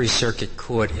with every circuit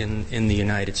court in the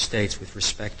United States with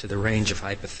respect to the range of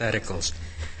hypotheticals.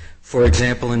 For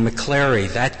example, in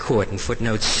McClary, that court in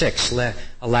footnote 6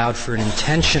 allowed for an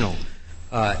intentional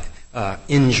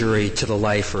injury to the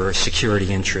life or a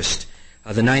security interest.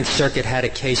 The Ninth Circuit had a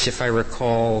case, if I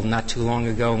recall, not too long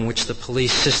ago, in which the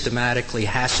police systematically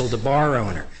hassled a bar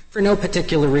owner. For no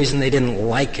particular reason, they didn't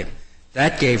like him.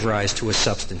 That gave rise to a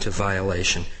substantive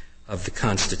violation of the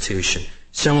Constitution.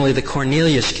 Similarly, the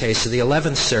Cornelius case of the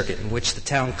 11th Circuit, in which the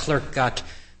town clerk got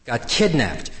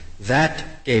kidnapped,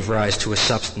 that gave rise to a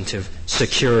substantive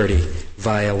security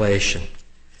violation.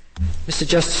 Mr.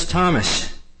 Justice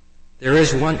Thomas, there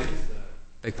is one.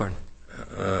 Beg pardon.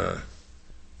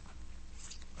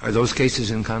 Are those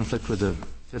cases in conflict with the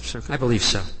Fifth Circuit? I believe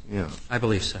so. Yeah. I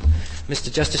believe so.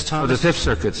 Mr. Justice Thomas. Well, the Fifth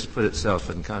Circuit's put itself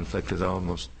in conflict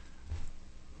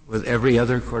with every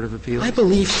other court of appeals? I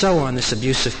believe so on this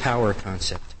abuse of power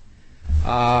concept.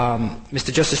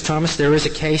 Mr. Justice Thomas, there is a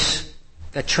case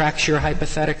that tracks your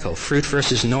hypothetical. Fruit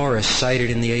versus Norris, cited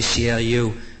in the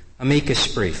ACLU amicus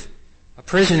brief. A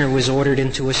prisoner was ordered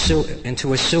into a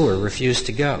sewer, refused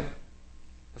to go.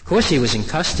 Of course he was in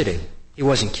custody. He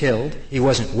wasn't killed. He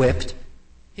wasn't whipped.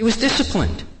 He was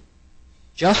disciplined,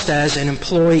 just as an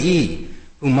employee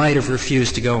who might have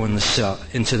refused to go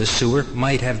into the sewer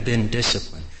might have been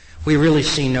disciplined. We really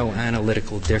see no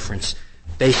analytical difference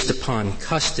based upon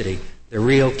custody. The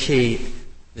real key,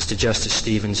 Mr. Justice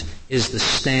Stevens, is the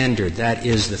standard. That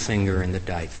is the finger in the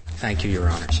dike. Thank you, Your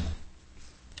Honors.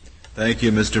 Thank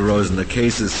you, Mr. Rosen. The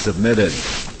case is submitted.